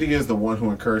 Jenny is the one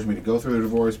who encouraged me to go through the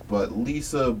divorce, but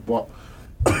Lisa bought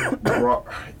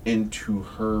into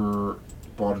her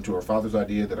father's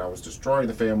idea that I was destroying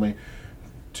the family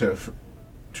to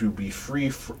be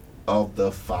free of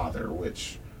the father,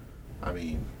 which, I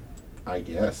mean, I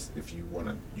guess if you want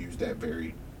to use that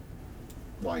very,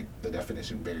 like, the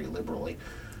definition very liberally.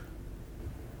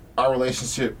 Our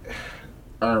relationship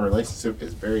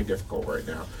is very difficult right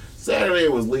now. Saturday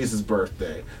was Lisa's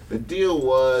birthday. The deal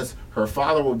was her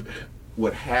father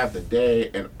would have the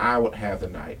day and I would have the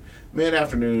night.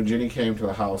 Mid-afternoon, Jenny came to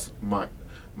the house. My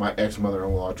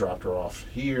ex-mother-in-law dropped her off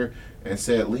here and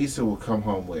said Lisa will come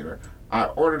home later. I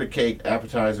ordered a cake,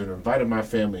 appetizer, and invited my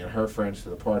family and her friends to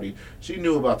the party. She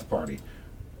knew about the party.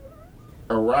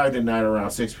 Arrived at night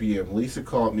around 6 p.m. Lisa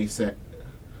called me saying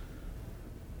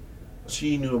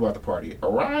she knew about the party.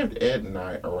 Arrived at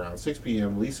night around 6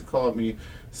 p.m. Lisa called me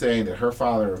saying that her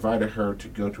father invited her to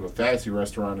go to a fancy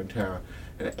restaurant in town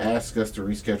and asked us to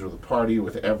reschedule the party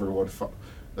with everyone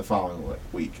the following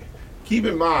week. Keep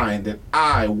in mind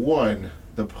that 1,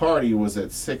 the party was at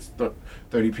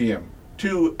 6:30 p.m.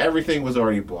 2, everything was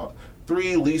already bought.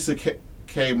 3, Lisa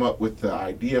came up with the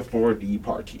idea for the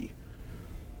party.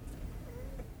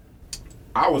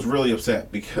 I was really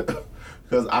upset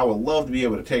because I would love to be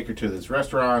able to take her to this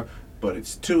restaurant, but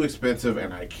it's too expensive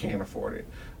and I can't afford it.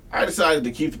 I decided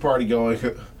to keep the party going.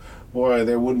 Boy,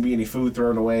 there wouldn't be any food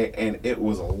thrown away, and it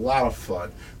was a lot of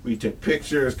fun. We took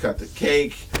pictures, cut the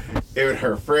cake, and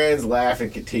her friends laughed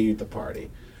and continued the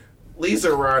party.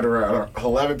 Lisa arrived around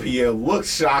 11 p.m., looked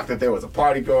shocked that there was a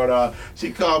party going on.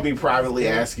 She called me privately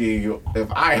asking if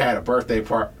I had a birthday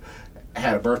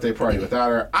party without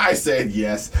her. I said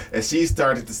yes, and she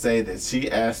started to say that she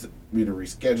asked me to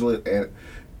reschedule it,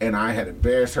 and I had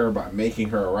embarrassed her by making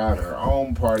her arrive at her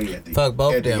own party at the Fuck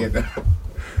both of them.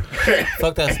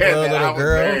 Fuck that spoiled little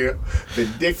girl.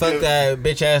 Fuck that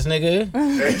bitch ass nigga.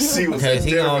 She was because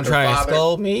he gonna try and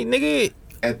scold me, nigga.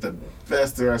 At the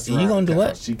best restaurant. You gonna do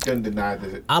what? She couldn't deny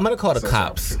that. I'm gonna call the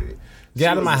cops.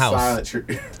 Get out of my house. She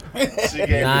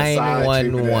gave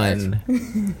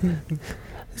 911.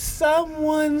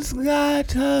 Someone's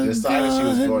got a decided she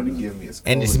was going to give me a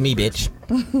and it's me, bitch.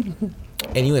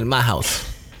 And you in my house.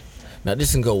 Now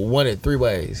this can go one of 3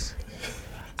 ways.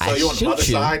 So you on the mother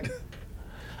side?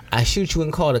 I shoot you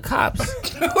and call the cops.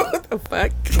 What the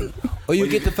fuck? Or you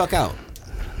get the fuck out.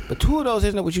 But 2 of those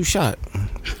isn't what you shot.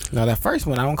 Now that first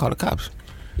one, I don't call the cops.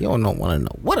 You don't want to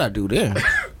know what I do there.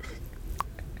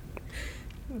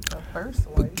 The first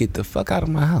one. But get the fuck out of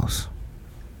my house.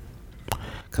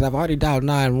 Because I've already dialed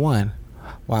 911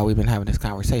 while we've been having this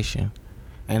conversation.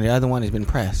 And the other one has been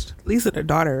pressed. Lisa, the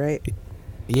daughter, right?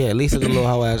 Yeah, Lisa's the little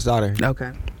hoe ass daughter.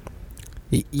 Okay.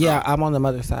 Yeah, I'm on the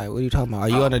mother's side. What are you talking about? Are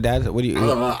you on the dad's? What do you?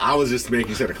 I was just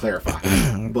making sure to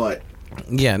clarify. But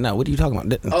yeah, no. What are you talking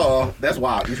about? Oh, that's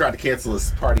wild. You tried to cancel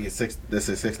this party at 6. This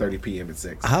is 6:30 p.m. at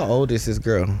 6. How old is this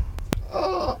girl?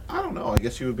 I don't know. I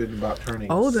guess you would have been about turning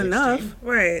old 16. enough,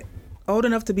 right? Old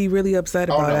enough to be really upset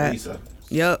about that. Lisa.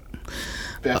 Yep.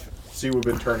 She would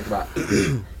have been turning about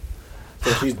 8.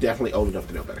 So she's definitely old enough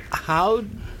to know better. How?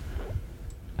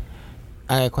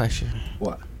 I got a question.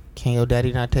 What? Can your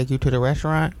daddy not take you to the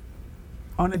restaurant?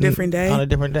 On a different day? On a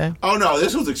different day? Oh, no.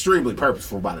 This was extremely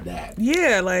purposeful by the dad.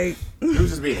 Yeah, like... He was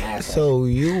just being an asshole. So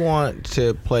you want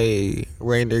to play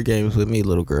reindeer games with me,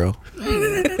 little girl?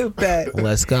 Bet.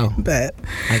 Let's go. Bet.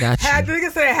 I got you.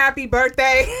 Nigga said happy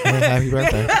birthday. Happy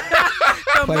birthday.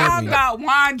 The mom got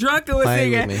wine drunk and was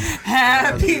singing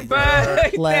happy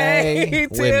birthday Play to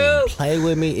with me. Play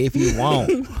with me if you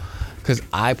want. Because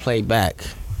I play back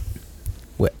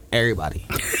with everybody.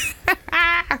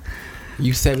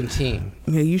 You 17.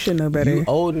 Yeah, you should know better. You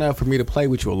old enough for me to play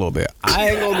with you a little bit. I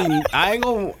ain't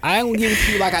gonna give it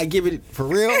to you like I give it for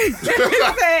real. You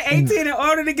said 18 in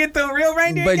order to get the real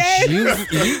reindeer But game? you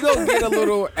go get a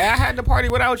little. I had the party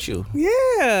without you.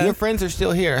 Yeah. Your friends are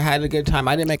still here. I had a good time.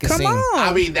 I didn't make a Come scene. on.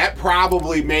 I mean, that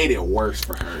probably made it worse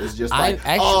for her. It's just like,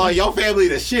 oh, your family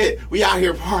the shit. We out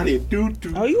here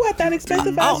partying. Oh, you at that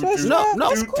expensive ass restaurant? No,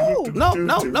 That's cool.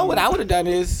 No. What I would have done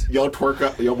is your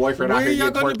boyfriend out here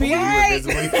y'all getting gonna twerked be?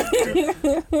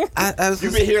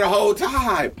 You've been here the whole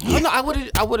time. No, I would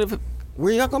have.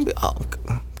 Where y'all gonna be? Oh,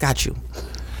 got you.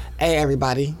 Hey,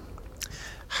 everybody.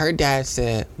 Her dad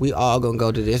said we all gonna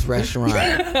go to this restaurant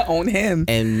on him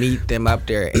and meet them up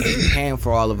there and paying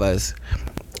for all of us,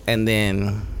 and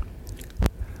then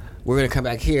we're gonna come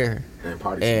back here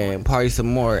and party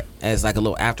some more as like a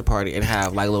little after party and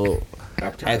have like little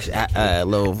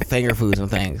little finger foods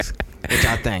and things. What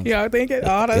y'all think? Y'all thinking?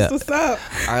 Oh, that's what's up.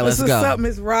 All right, let's go. What's up,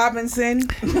 Miss Robinson?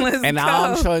 And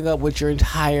I'm showing up with your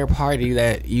entire party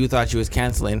that you thought you was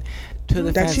canceling to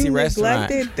the fancy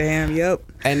restaurant. Neglected? Damn, yep.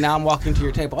 And now I'm walking to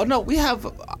your table. Oh no, we have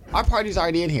our party's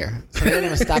already in here. So they don't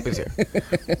even stop us here.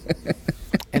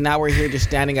 And now we're here just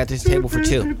standing at this table for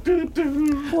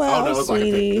 2. Well, it's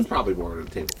sweetie. It's probably more than a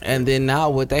table. And then now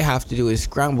what they have to do is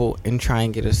scramble and try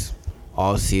and get us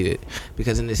all seated,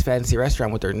 because in this fancy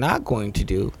restaurant what they're not going to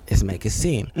do is make a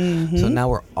scene. So now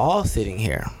we're all sitting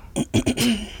here.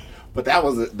 But that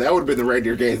would have been the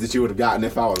reindeer games that you would have gotten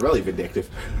if I was really vindictive.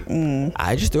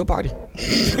 I just threw a party.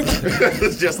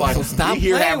 It's just like, So stop you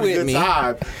here playing having a with good me.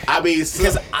 time. I mean,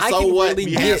 so I can what?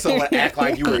 really You had someone act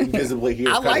like you were invisibly here.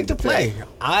 I cutting like to the play. tape.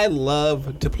 I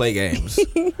love to play games.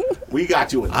 We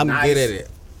got you a I'm nice, good at it.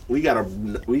 We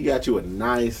got you a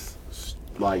nice,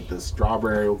 like the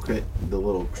strawberry, the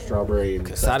little strawberry and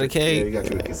Casada cake. Yeah, you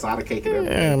got you a casada cake and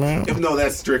everything. Yeah, man. Even though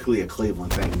that's strictly a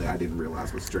Cleveland thing that I didn't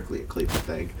realize was strictly a Cleveland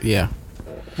thing. Yeah.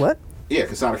 What? Yeah,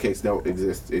 casada cakes don't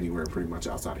exist anywhere pretty much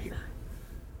outside of here.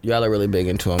 Y'all are really big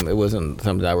into them. It wasn't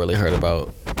something I really heard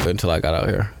about until I got out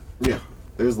here. Yeah,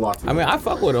 there's lots of I mean, I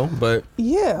fuck with them, but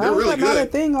Yeah, They're how is really that not a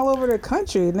good. thing all over the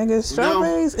country, nigga?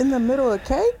 Strawberries in the middle of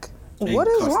cake? And What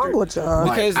is wrong custard. with y'all?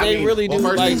 Like, because I they mean, really well, do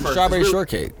first like things first, strawberry it's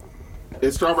shortcake.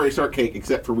 It's strawberry shortcake,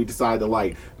 except for we decided to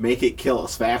like make it kill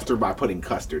us faster by putting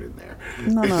custard in there.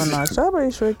 No.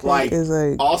 Strawberry shortcake Like, is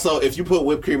like. also, if you put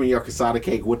whipped cream in your casada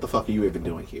cake, what the fuck are you even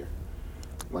doing here?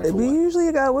 Like, for We what?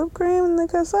 usually got whipped cream in the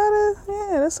casada.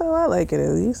 Yeah, that's how I like it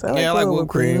at least. Yeah, I like little whipped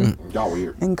cream. Y'all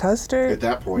weird. And custard. At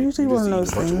that point, usually you just one eat of a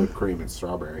those bunch of things. whipped cream and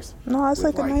strawberries. No, it's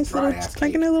with, like a like, nice dry little, ass it's like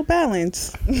a cake. little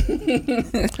balance.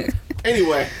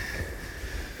 Anyway,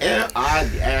 am I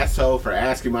the asshole for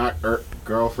asking my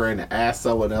girlfriend to ask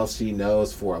someone else she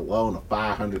knows for a loan of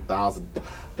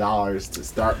 $500,000 to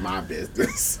start my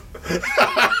business?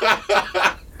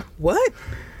 What?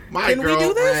 My Can we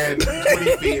do this? girlfriend,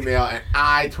 20 female, and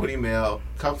I, 20 male,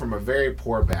 come from a very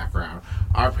poor background.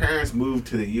 Our parents moved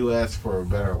to the U.S. for a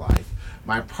better life.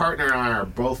 My partner and I are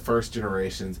both first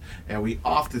generations, and we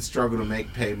often struggle to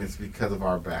make payments because of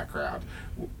our background.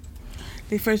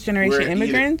 They first We're generation either-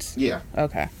 immigrants? Yeah.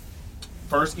 Okay.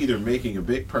 First, either making a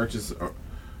big purchase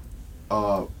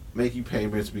or making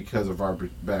payments because of our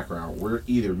background. We're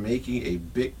either making a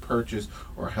big purchase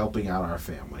or helping out our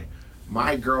family.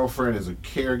 My girlfriend is a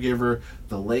caregiver.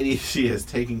 The lady she has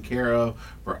taken care of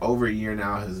for over a year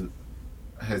now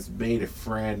has made a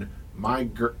friend.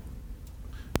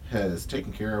 Has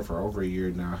taken care of for over a year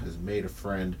now. Has made a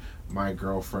friend. My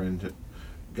girlfriend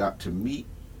got to meet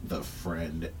the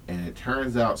friend, and it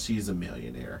turns out she's a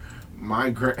millionaire. My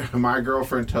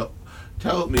girlfriend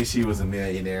told me she was a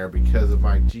millionaire because of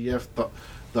my GF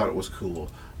thought it was cool.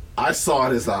 I saw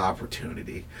it as an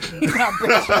opportunity.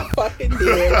 Fucking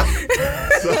did.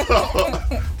 So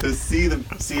to see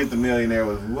if the millionaire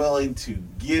was willing to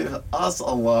give us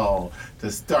a loan to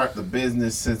start the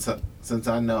business, since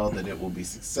I know that it will be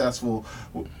successful,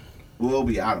 we'll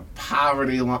be out of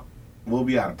poverty. We'll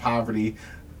be out of poverty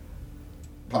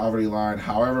line.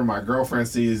 However, my girlfriend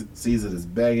sees it as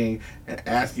begging and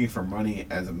asking for money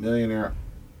as a millionaire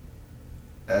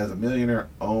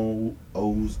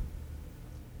owes.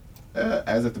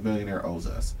 As if the millionaire owes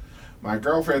us. My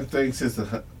girlfriend thinks it's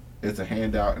a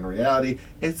handout. In reality,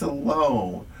 it's a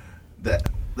loan that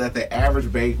the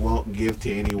average bank won't give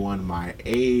to anyone my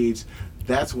age.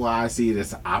 That's why I see it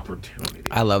as an opportunity.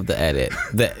 I love the edit.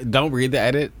 Don't read the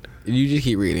edit. You just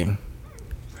keep reading.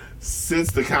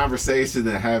 Since the conversation,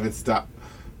 I haven't stopped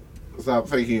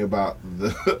thinking about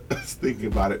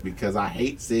it because I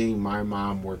hate seeing my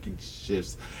mom working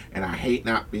shifts, and I hate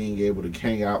not being able to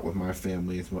hang out with my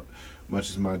family as much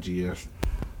as my GFs,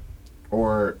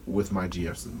 or with my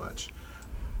GFs as much.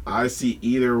 I see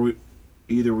either we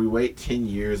wait 10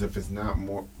 years if it's not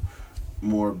more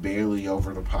barely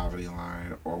over the poverty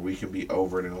line, or we can be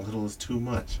over it in a little as too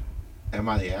much. Am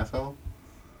I the asshole?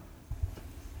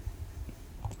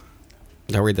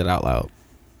 Don't read that out loud.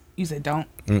 You said don't.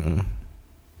 Mm-mm.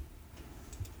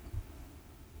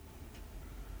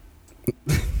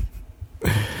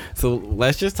 So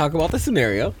let's just talk about the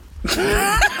scenario.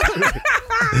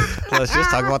 Let's just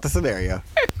talk about the scenario.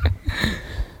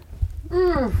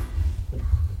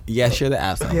 Yes, you're the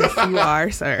asshole. Yes, you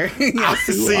are, sir. I Yes,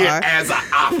 you see are. it as an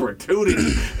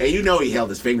opportunity. And you know he held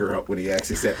his finger up when he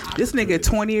actually said This nigga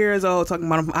 20 years old talking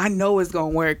about him. I know it's gonna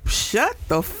work. Shut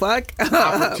the fuck up.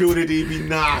 opportunity be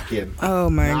knocking. Oh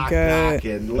my god.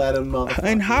 Knocking. Let him know.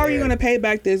 And how are you going to pay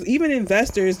back this? Even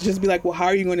investors just be like, well, how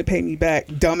are you going to pay me back,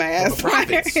 dumbass? For the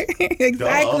profits.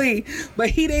 Exactly. But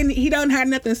he don't have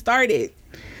nothing started.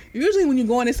 Usually when you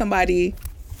go into somebody,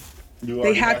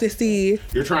 they have to see.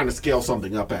 You're trying to scale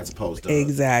something up as opposed to.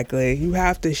 Exactly. You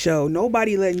have to show.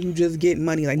 Nobody letting you just get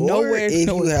money. Like, Or nowhere. if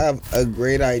you have a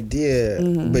great idea,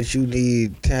 Mm-hmm. but you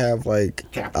need to have like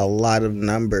Capital. a lot of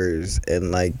numbers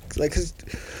and like cause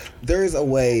there's a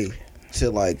way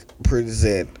to like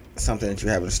present something that you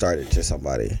haven't started to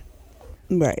somebody.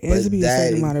 Right. It has to But be a that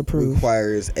certain amount of proof.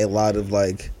 requires a lot of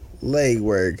like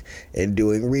legwork and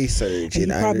doing research. And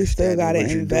you probably still got to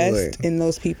invest in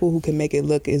those people who can make it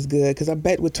look as good. Because I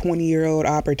bet with 20-year-old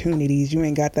opportunities, you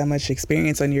ain't got that much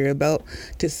experience on your belt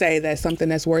to say that something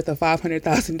that's worth a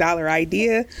 $500,000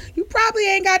 idea, you probably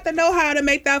ain't got the know-how to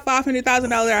make that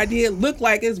 $500,000 idea look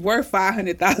like it's worth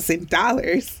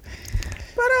 $500,000.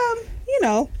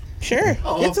 But, sure.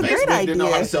 Oh, it's a Facebook great idea. didn't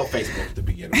know how to sell Facebook to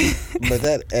begin with. But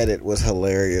that edit was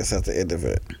hilarious at the end of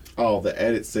it. Oh, the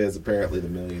edit says apparently the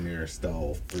millionaire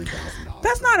stole $3,000.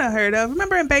 That's not unheard of.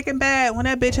 Remember in Breaking Bad when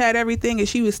that bitch had everything and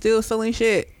she was still selling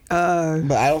shit?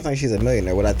 But I don't think she's a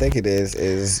millionaire. What I think it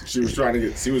is she was trying to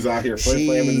get. She was out here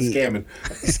flamming and scamming.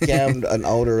 Scammed an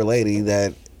older lady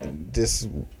that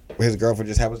his girlfriend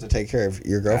just happens to take care of.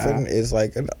 Your girlfriend is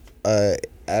like an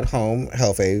at home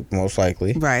health aide, most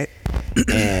likely, right?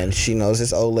 And she knows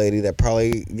this old lady that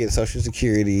probably gets Social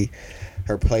Security.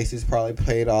 Her place is probably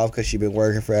paid off because she's been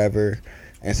working forever,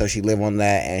 and so she live on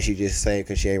that, and she just saved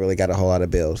because she ain't really got a whole lot of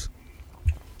bills.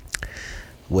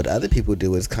 What other people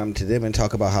do is come to them and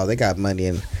talk about how they got money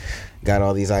and got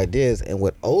all these ideas, and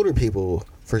what older people,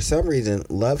 for some reason,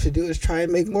 love to do is try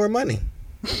and make more money.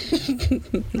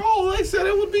 Oh, they said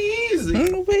it would be easy.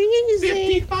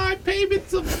 55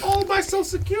 payments of all my Social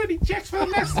Security checks for the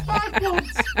next 5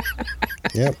 months.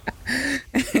 Yep.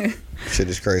 Shit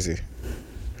is crazy.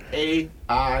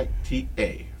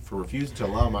 AITA for refusing to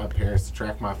allow my parents to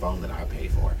track my phone that I pay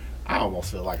for. I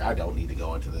almost feel like I don't need to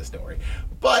go into this story,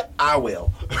 but I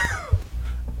will.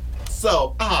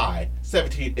 So I,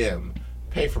 17M,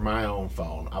 pay for my own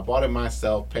phone. I bought it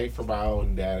myself, paid for my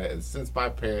own data, and since my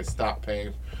parents stopped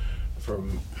paying for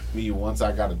me once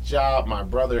I got a job, my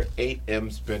brother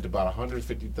 8M spent about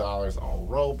 $150 on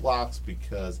Roblox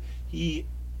because he's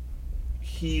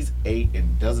 8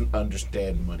 and doesn't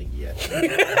understand money yet. Sure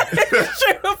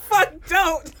the fuck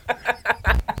don't.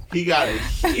 He got in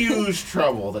huge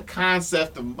trouble. The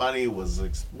concept of money was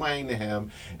explained to him,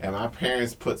 and my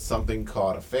parents put something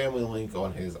called a family link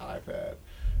on his iPad.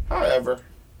 However,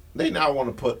 they now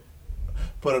want to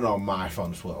put it on my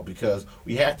phone as well because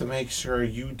we have to make sure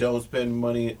you don't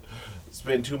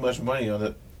spend too much money on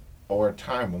it or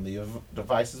time on the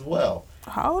device as well.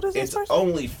 How old is this person? It's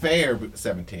only fair,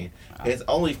 17. It's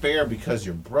only fair because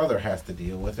your brother has to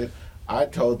deal with it. I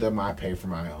told them I pay for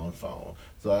my own phone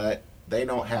so that they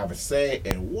don't have a say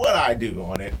in what I do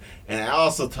on it. And I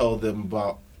also told them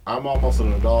about I'm almost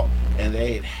an adult and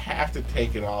they'd have to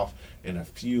take it off in a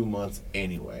few months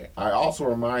anyway. I also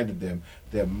reminded them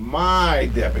that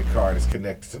my debit card is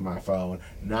connected to my phone,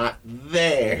 not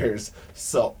theirs,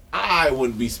 so I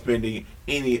wouldn't be spend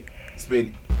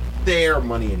their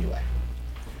money anyway.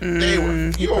 They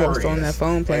were furious on that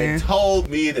phone plan. and told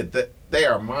me that they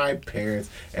are my parents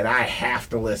and I have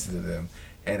to listen to them.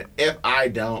 And if I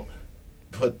don't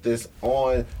put this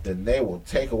on, then they will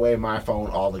take away my phone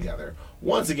altogether.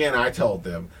 Once again, I told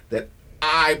them that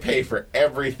I pay for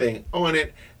everything on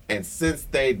it, and since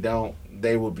they don't,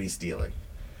 they will be stealing.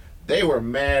 They were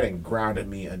mad and grounded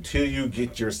me until you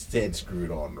get your head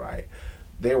screwed on right.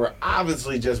 They were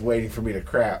obviously just waiting for me to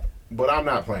crap, but I'm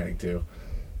not planning to.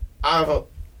 I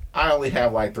only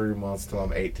have like 3 months till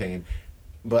I'm 18,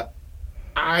 but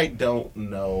I don't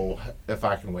know if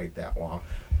I can wait that long.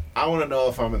 I want to know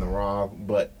if I'm in the wrong,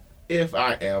 but if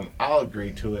I am, I'll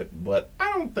agree to it, but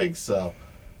I don't think so.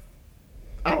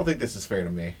 I don't think this is fair to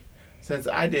me. Since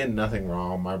I did nothing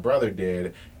wrong, my brother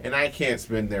did, and I can't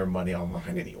spend their money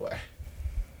online anyway.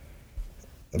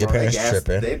 Your parents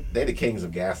tripping. They the kings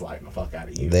of gaslighting the fuck out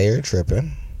of you. They're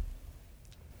tripping.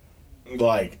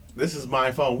 Like, this is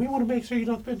my phone. We want to make sure you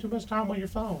don't spend too much time on your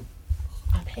phone.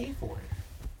 I pay for it.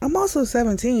 I'm also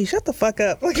 17. Shut the fuck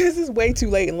up. Like, this is way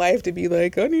too late in life to be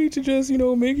like, I need to just,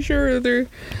 make sure that they're...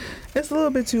 It's a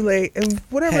little bit too late. And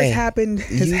whatever's happened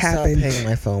has happened. You stopped paying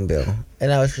my phone bill.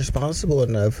 And I was responsible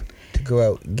enough to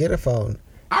go out, get a phone.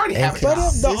 I already have a job.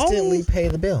 job. Consistently pay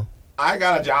the bill. I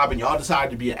got a job and y'all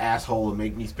decided to be an asshole and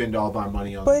make me spend all my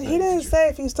money on But he didn't say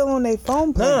if he's still on their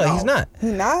phone plan. No, he's not.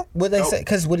 He not? What they said,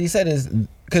 because what he said is,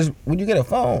 because when you get a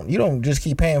phone, you don't just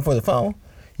keep paying for the phone.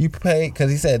 You pay,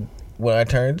 because he said, when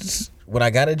I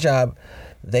got a job,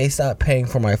 they stopped paying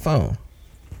for my phone.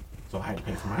 So I had to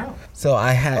pay for my own. So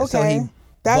I had. Okay. So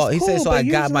he cool, said, so I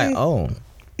got my own.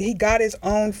 He got his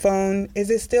own phone. Is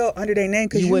it still under their name?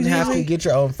 You wouldn't have to get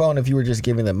your own phone if you were just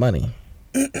giving them money.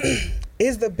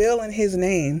 Is the bill in his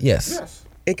name? Yes.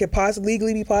 It could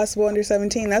legally be possible under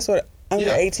 17. That's what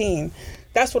under 18.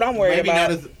 That's what I'm worried about. Maybe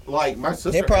not as like my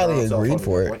sister. They probably agreed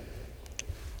for it.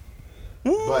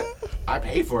 But I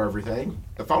pay for everything.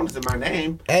 The phone is in my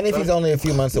name. And if he's only a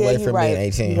few months away from being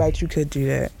 18. You're right, you could do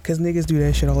that. Because niggas do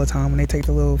that shit all the time when they take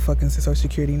the little fucking social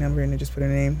security number and they just put a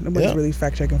name. Nobody's really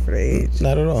fact checking for the age.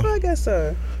 Not at all. So I guess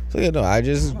so. So,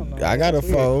 I got a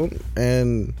phone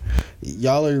and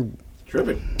y'all are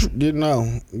tripping. Get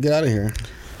out of here.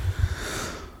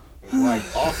 Like,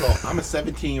 also, I'm a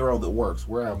 17-year-old that works.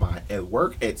 Where am I? At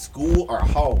work, at school, or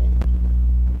home?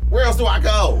 Where else do I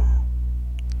go?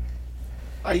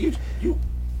 Like, you,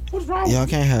 what's wrong Y'all with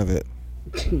can't have it.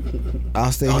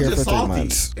 I'll stay here for 3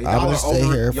 months. I'm going to stay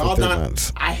here for 3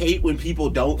 months. I hate when people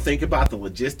don't think about the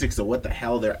logistics of what the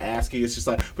hell they're asking. It's just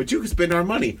like, but you can spend our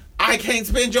money. I can't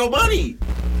spend your money.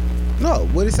 No,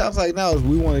 what it sounds like now is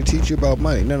we want to teach you about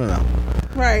money. No.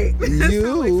 Right.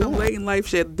 You like some late in life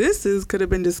shit. Could have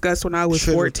been discussed when I was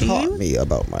 14. Taught me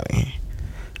about money.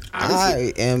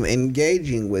 I am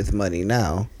engaging with money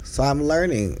now, so I'm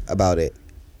learning about it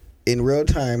in real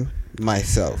time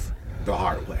myself. The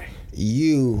hard way.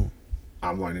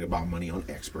 I'm learning about money on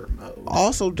expert mode.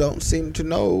 Also don't seem to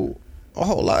know a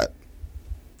whole lot.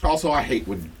 Also, I hate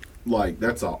when, like,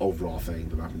 that's an overall thing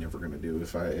that I'm never going to do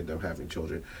if I end up having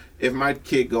children. If my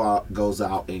kid goes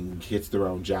out and gets their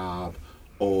own job,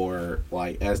 or,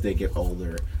 like, as they get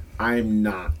older, I'm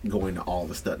not going to all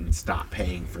of a sudden stop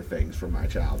paying for things for my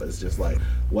child. It's just like,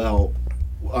 well,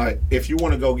 if you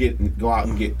want to go out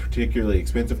and get particularly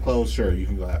expensive clothes, sure, you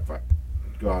can go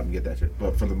out and get that shit.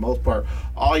 But for the most part,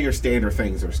 all your standard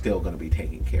things are still going to be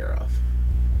taken care of.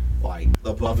 Like,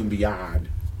 above and beyond,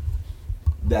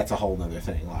 that's a whole nother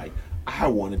thing. Like, I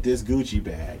wanted this Gucci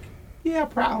bag. Yeah,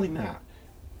 probably not.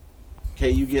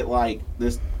 Can you get, like,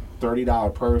 this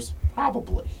 $30 purse?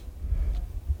 Probably.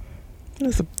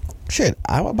 Shit,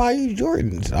 I'm going to buy you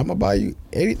Jordans. I'm going to buy you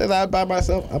anything I buy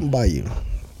myself, I'm going to buy you.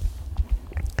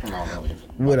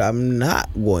 What I'm not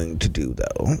going to do,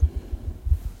 though,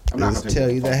 is tell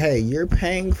you that, hey, you're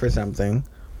paying for something.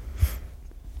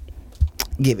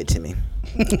 Give it to me.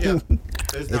 Yeah.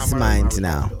 It's mine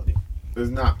now.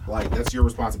 It's not like that's your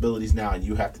responsibilities now, and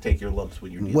you have to take your lumps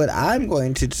when you need. What I'm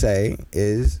going to say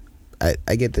is,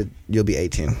 I get that you'll be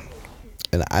 18,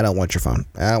 and I don't want your phone.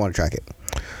 I don't want to track it.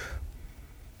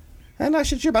 And I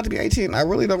shit, you're about to be 18. I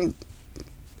really don't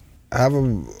have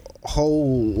a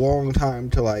whole long time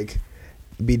to, like,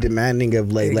 be demanding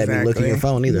of, like, let me look at your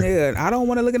phone either. Yeah, I don't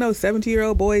want to look at no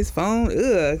 17-year-old boy's phone.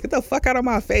 Ugh, get the fuck out of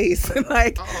my face.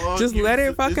 Like, just let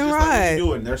it fucking ride.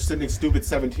 Like they're sending stupid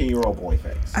 17-year-old boy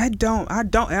things. I don't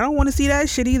want to see that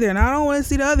shit either, and I don't want to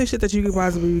see the other shit that you could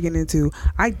possibly be getting into.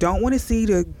 I don't want to see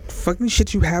the fucking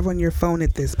shit you have on your phone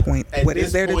at this point. What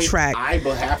is there to track? I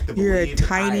will have to. You're a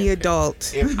tiny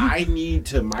adult. If I need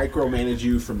to micromanage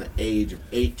you from the age of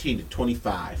 18 to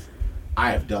 25.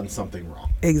 I have done something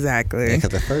wrong. Exactly. Yeah,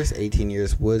 because the first 18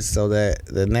 years was so that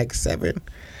the next 7,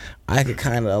 I could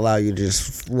kind of allow you to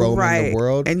just roam in the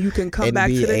world. And you can come back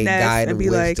to the nest and be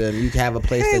like, you can have a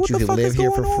place that you can live here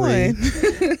for free. And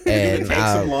you can take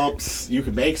some lumps. You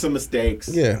can make some mistakes.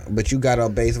 Yeah, but you got a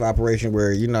base of operation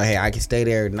where, hey, I can stay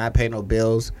there and not pay no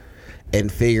bills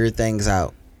and figure things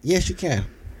out. Yes, you can.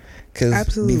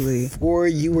 Because before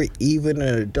you were even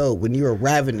an adult, when you were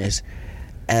ravenous,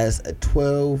 as a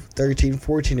 12, 13,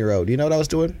 14-year-old, you know what I was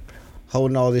doing?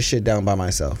 Holding all this shit down by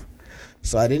myself.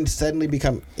 So I didn't suddenly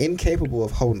become incapable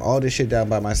of holding all this shit down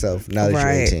by myself now that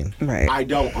you're 18. Right. I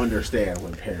don't understand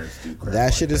when parents do crap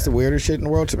that shit is the weirdest shit in the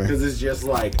world to me. Because it's just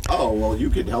like, oh, well, you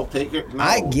can help take it. No,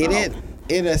 I get it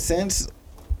in a sense.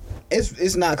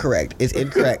 It's not correct. It's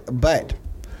incorrect. But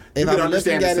if you can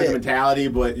understand the sentimentality,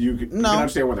 but you can No.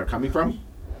 understand where they're coming from?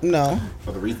 No.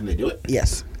 For the reason they do it?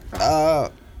 Yes.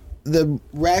 The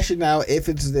rationale, if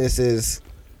it's this, is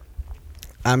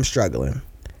I'm struggling.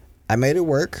 I made it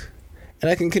work, and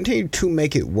I can continue to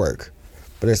make it work,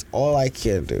 but it's all I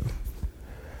can do.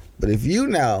 But if you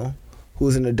now,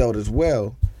 who's an adult as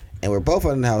well, and we're both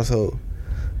in the household,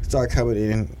 start coming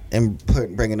in and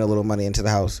bringing a little money into the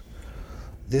house,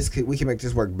 we can make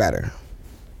this work better.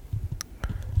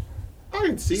 I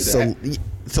can see that.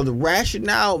 So the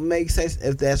rationale makes sense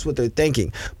if that's what they're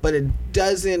thinking, but it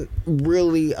doesn't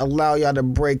really allow y'all to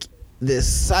break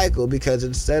this cycle, because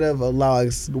instead of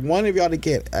allowing one of y'all to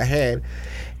get ahead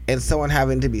and someone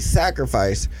having to be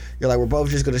sacrificed, you're like, we're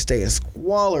both just going to stay in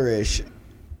squalor-ish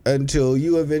until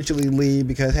you eventually leave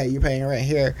because, hey, you're paying rent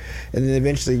here, and then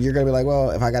eventually you're going to be like,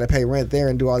 well, if I got to pay rent there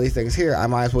and do all these things here, I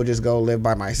might as well just go live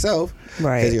by myself.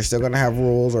 Right. Because you're still going to have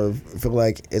rules or feel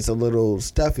like it's a little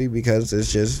stuffy because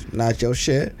it's just not your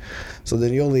shit. So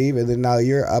then you'll leave, and then now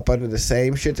you're up under the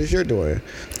same shit that you're doing,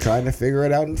 trying to figure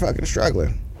it out and fucking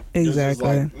struggling. Exactly.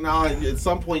 Like, no, at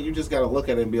some point you just got to look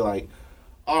at it and be like,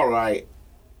 all right,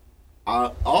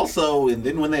 Also, and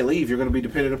then when they leave, you're going to be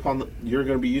dependent upon. You're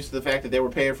going to be used to the fact that they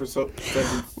were paying for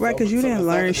right, because you didn't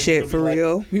learn shit for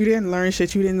real. You didn't learn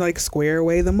shit. You didn't like square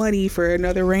away the money for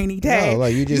another rainy day. No,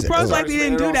 like you just most likely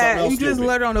didn't do that. You just stupid.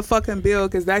 let it on the fucking bill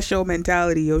because that's your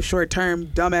mentality. Your short term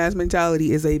dumbass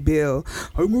mentality is a bill.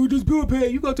 I'm going to this bill pay.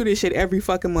 You go through this shit every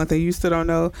fucking month and you still don't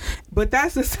know. But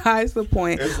that's besides the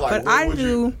point. It's like, but I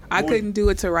knew I couldn't do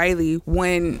it to Riley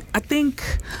when I think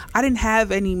I didn't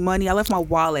have any money. I left my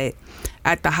wallet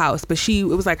at the house, but it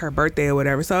was like her birthday or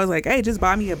whatever, so I was like, hey, just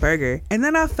buy me a burger. And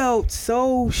then I felt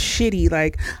so shitty,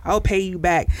 like, I'll pay you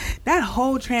back. That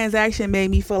whole transaction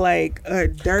made me feel like a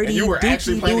dirty, and you were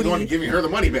actually planning on giving her the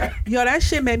money back. Yo, that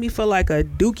shit made me feel like a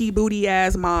dookie booty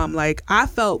ass mom. Like, I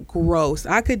felt gross.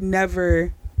 I could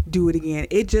never do it again.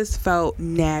 It just felt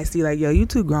nasty. Like, yo, you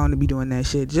too grown to be doing that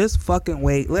shit. Just fucking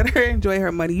wait. Let her enjoy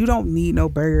her money. You don't need no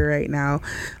burger right now.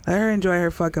 Let her enjoy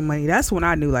her fucking money. That's when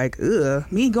I knew, like,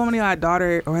 me going to my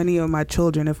daughter or any of my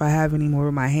children, if I have any more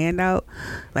with my hand out,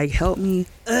 like, help me.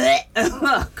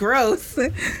 Gross.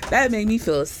 That made me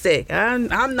feel sick.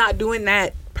 I'm not doing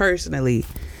that personally.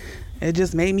 It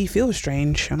just made me feel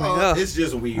strange. I'm like, it's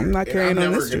just weird. I'm not carrying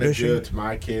on this tradition. I'm never going to judge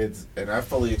my kids, and I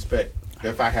fully expect.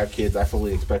 If I have kids, I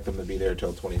fully expect them to be there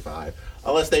till 25,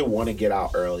 unless they want to get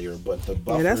out earlier. But the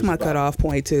buffer. Yeah, that's my cutoff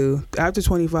point too. After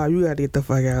 25, you got to get the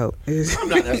fuck out. I'm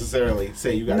not necessarily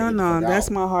saying you got to. get the fuck that's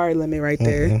out. my hard limit right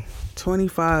there.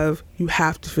 25, you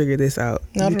have to figure this out.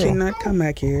 You cannot come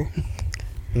back here.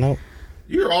 Nope.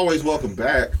 You're always welcome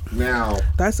back. Now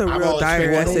that's a real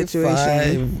dire ass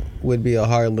situation. 25 would be a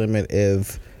hard limit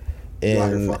if.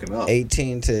 In fucking up.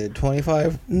 18 to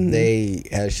 25, they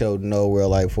had showed no real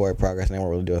life forward progress and they weren't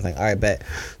really doing anything. All right, bet.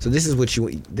 So this is what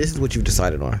you've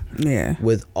decided on. Yeah.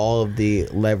 With all of the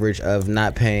leverage of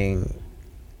not paying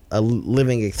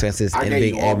living expenses and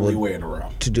being able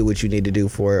to do what you need to do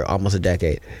for almost a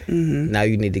decade. Now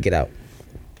you need to get out.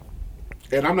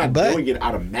 And I'm not doing it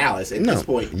out of malice. At this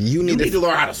point, you need to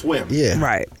learn how to swim. Yeah.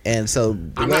 Right. And so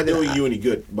I'm not doing you any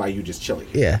good by you just chilling.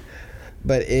 Yeah.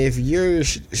 But if you're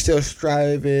still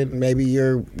striving, maybe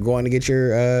you're going to get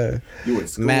your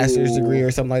master's degree or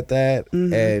something like that,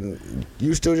 and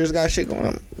you still just got shit going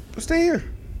on, stay here.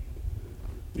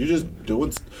 You're just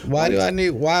doing. Why am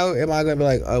I going to be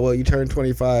like, oh, well, you turned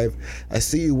 25. I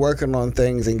see you working on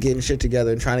things and getting shit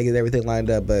together and trying to get everything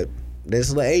lined up, but there's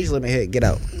an age limit here. Get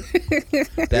out.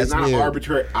 That's not an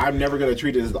arbitrary. I'm never going to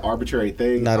treat it as an arbitrary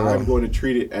thing. Not at all. I'm going to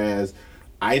treat it as.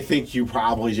 I think you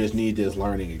probably just need this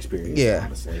learning experience,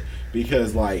 honestly.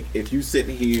 Because, like, if you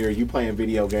sitting here, you playing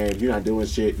video games, you're not doing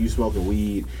shit, you smoking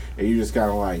weed, and you just kind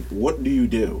of like, what do you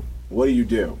do? What do you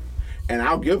do? And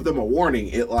I'll give them a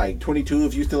warning. At, like, 22,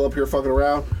 if you still up here fucking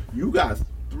around, you got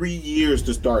 3 years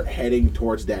to start heading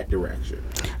towards that direction.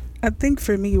 I think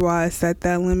for me, why I set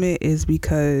that limit is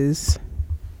because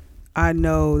I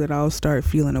know that I'll start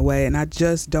feeling away, and I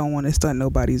just don't want to stunt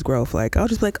nobody's growth. Like, I'll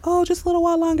just be like, oh, just a little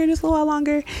while longer, just a little while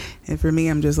longer. And for me,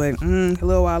 I'm just like, a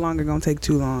little while longer gonna take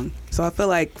too long. So I feel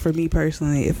like for me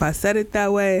personally, if I set it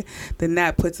that way, then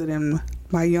that puts it in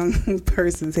my young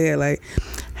person's head. Like,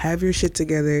 have your shit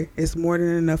together. It's more than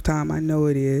enough time. I know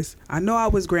it is. I know I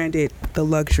was granted the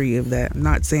luxury of that. I'm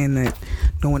not saying that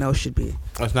no one else should be.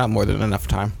 It's not more than enough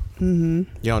time. You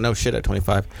don't know shit at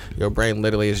 25. Your brain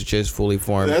literally is just fully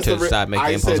formed to stop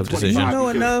making impulsive decisions. You know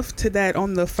enough to that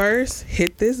on the first,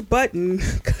 hit this button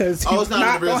because you're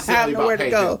not going to have nowhere to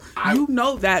go. You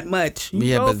know that much.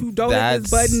 You know if you don't hit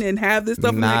this button and have this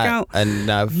stuff in the account,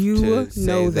 enough to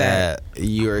say that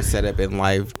you're set up in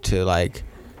life to, like,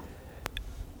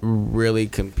 really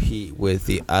compete with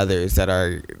the others that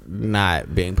are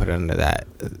not being put under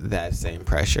that same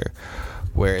pressure.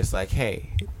 Where it's like, hey,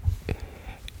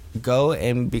 go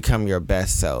and become your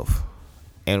best self.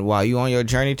 And while you on your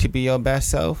journey to be your best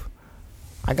self,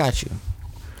 I got you.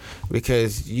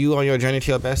 Because you on your journey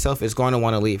to your best self is going to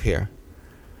want to leave here.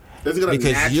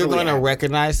 Because you're going to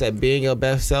recognize that being your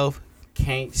best self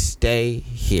can't stay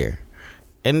here.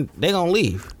 And they're going to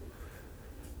leave.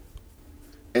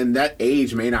 And that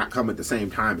age may not come at the same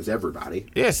time as everybody.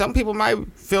 Yeah, some people might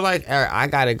feel like, all right, I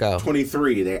got to go.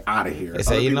 23, they're out of here. They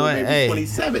say, you know what, hey.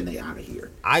 27, they out of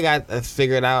here. I got this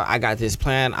figured out. I got this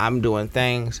plan. I'm doing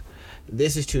things.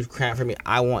 This is too cramped for me.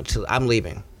 I'm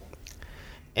leaving.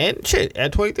 And shit,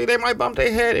 at 23, they might bump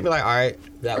their head and be like, all right,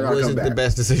 that wasn't the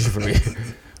best decision for me.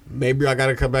 Maybe I got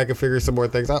to come back and figure some more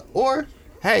things out. Or,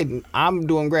 hey, I'm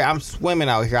doing great. I'm swimming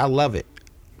out here. I love it.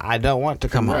 I don't want to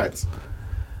come home.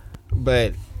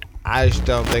 But I just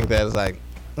don't think that it's like,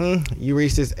 you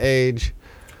reach this age,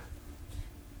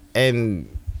 and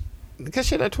because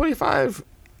shit, at 25,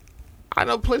 I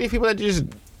know plenty of people that just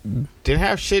didn't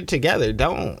have shit together,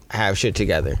 don't have shit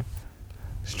together.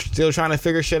 Still trying to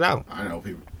figure shit out. I know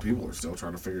people are still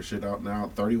trying to figure shit out now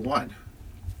at 31.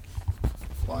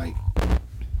 Like,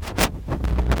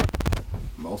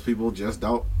 most people just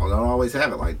don't always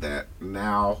have it like that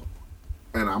now.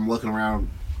 And I'm looking around,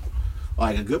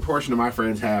 like, a good portion of my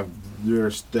friends have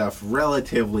their stuff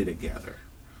relatively together.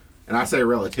 And I say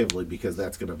relatively because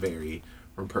that's going to vary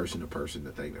from person to person,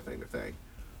 to thing to thing to thing.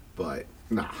 But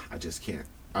nah, I just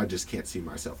can't see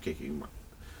myself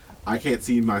I can't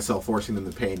see myself forcing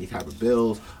them to pay any type of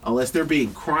bills unless they're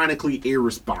being chronically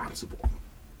irresponsible.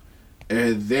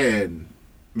 And then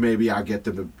maybe I get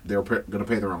them they're going to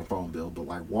pay their own phone bill. But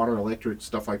like water, electric,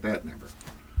 stuff like that, never.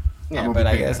 Yeah, but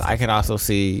I guess I can also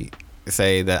say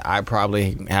that I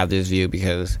probably have this view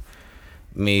because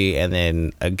me and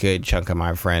then a good chunk of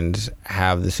my friends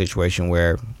have the situation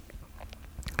where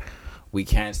we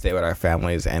can't stay with our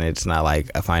families and it's not like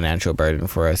a financial burden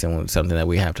for us and something that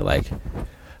we have to like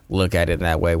look at it in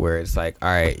that way where it's like, all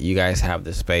right, you guys have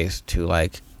the space to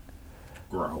like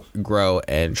grow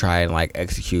and try and like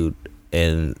execute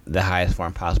in the highest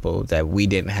form possible that we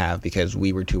didn't have because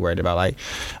we were too worried about like,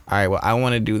 all right, well, I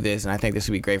want to do this and I think this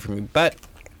would be great for me, but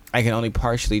I can only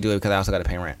partially do it because I also got to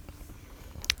pay rent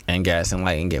and gas and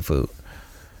light and get food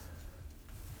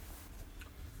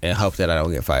and hope that I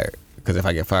don't get fired. Because if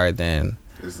I get fired, then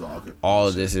all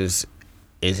of this is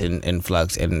in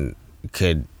flux and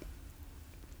I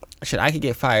could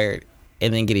get fired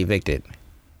and then get evicted.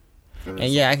 And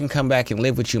yeah, I can come back and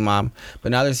live with you, Mom.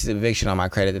 But now there's eviction on my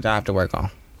credit that I have to work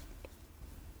on.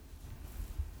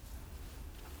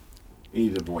 You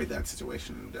need to avoid that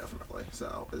situation, definitely.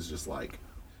 So it's just like,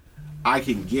 I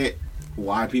can get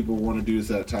why people want to do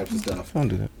that type of stuff. Don't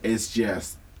do that. It's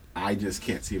just, I just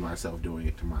can't see myself doing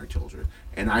it to my children.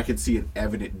 And I can see an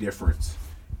evident difference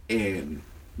in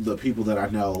the people that I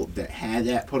know that had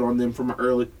that put on them from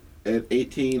early at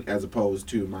 18 as opposed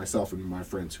to myself and my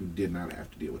friends who did not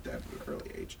have to deal with that at an early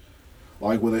age.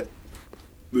 Like with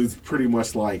it's pretty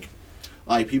much like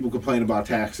people complain about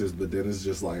taxes, but then it's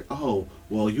just like, oh,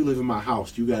 well, you live in my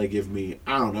house, you got to give me,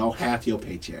 I don't know, half your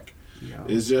paycheck. Yeah.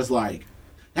 It's just like,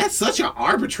 that's such an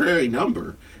arbitrary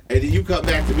number. And then you come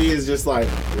back to me, it's just like,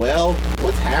 well,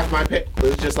 what's half my pay?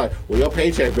 It's just like, well, your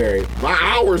paycheck varied. My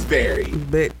hours vary.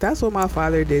 But that's what my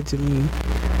father did to me.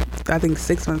 I think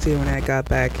 6 months in when I got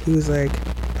back, he was like,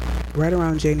 right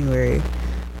around January,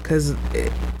 because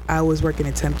I was working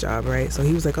a temp job, right? So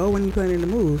he was like, oh, when are you planning to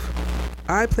move?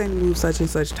 I plan to move such and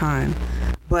such time.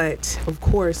 But, of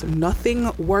course, nothing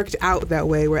worked out that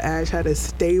way where Ash had a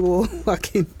stable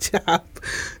fucking job.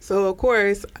 So, of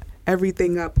course,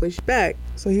 everything got pushed back.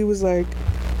 So he was like,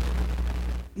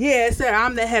 yeah, it said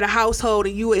I'm the head of household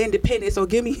and you are independent, so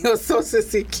give me your social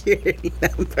security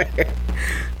number.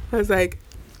 I was like,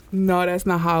 no, that's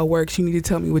not how it works. You need to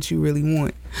tell me what you really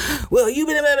want. Well, you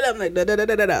been, I'm like,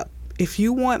 da. If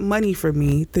you want money from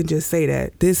me, then just say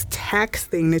that. This tax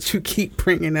thing that you keep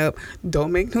bringing up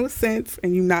don't make no sense,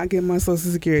 and you not get my social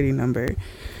security number.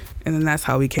 And then that's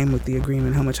how we came with the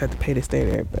agreement, how much I had to pay to stay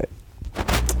there. But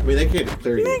I mean, they can't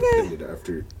declare you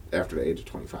independent after the age of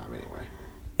 25 anyway.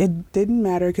 It didn't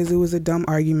matter because it was a dumb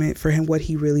argument for him what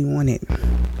he really wanted.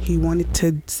 He wanted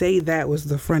to say that was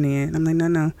the front end. I'm like,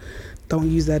 no,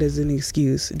 don't use that as an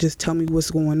excuse. Just tell me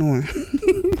what's going on.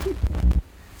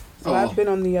 So I've been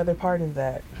on the other part of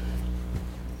that.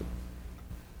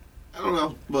 I don't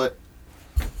know, but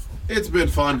it's been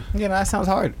fun. Yeah, that sounds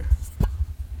hard.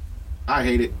 I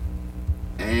hate it.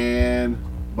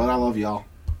 But I love y'all.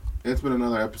 It's been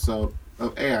another episode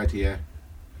of AITA.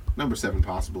 Number 7,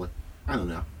 possibly. I don't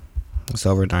know. It's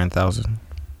over 9,000.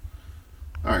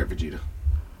 All right, Vegeta.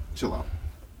 Chill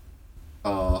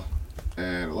out.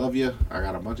 And I love you. I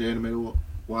got a bunch of anime to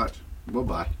watch.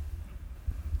 Bye-bye.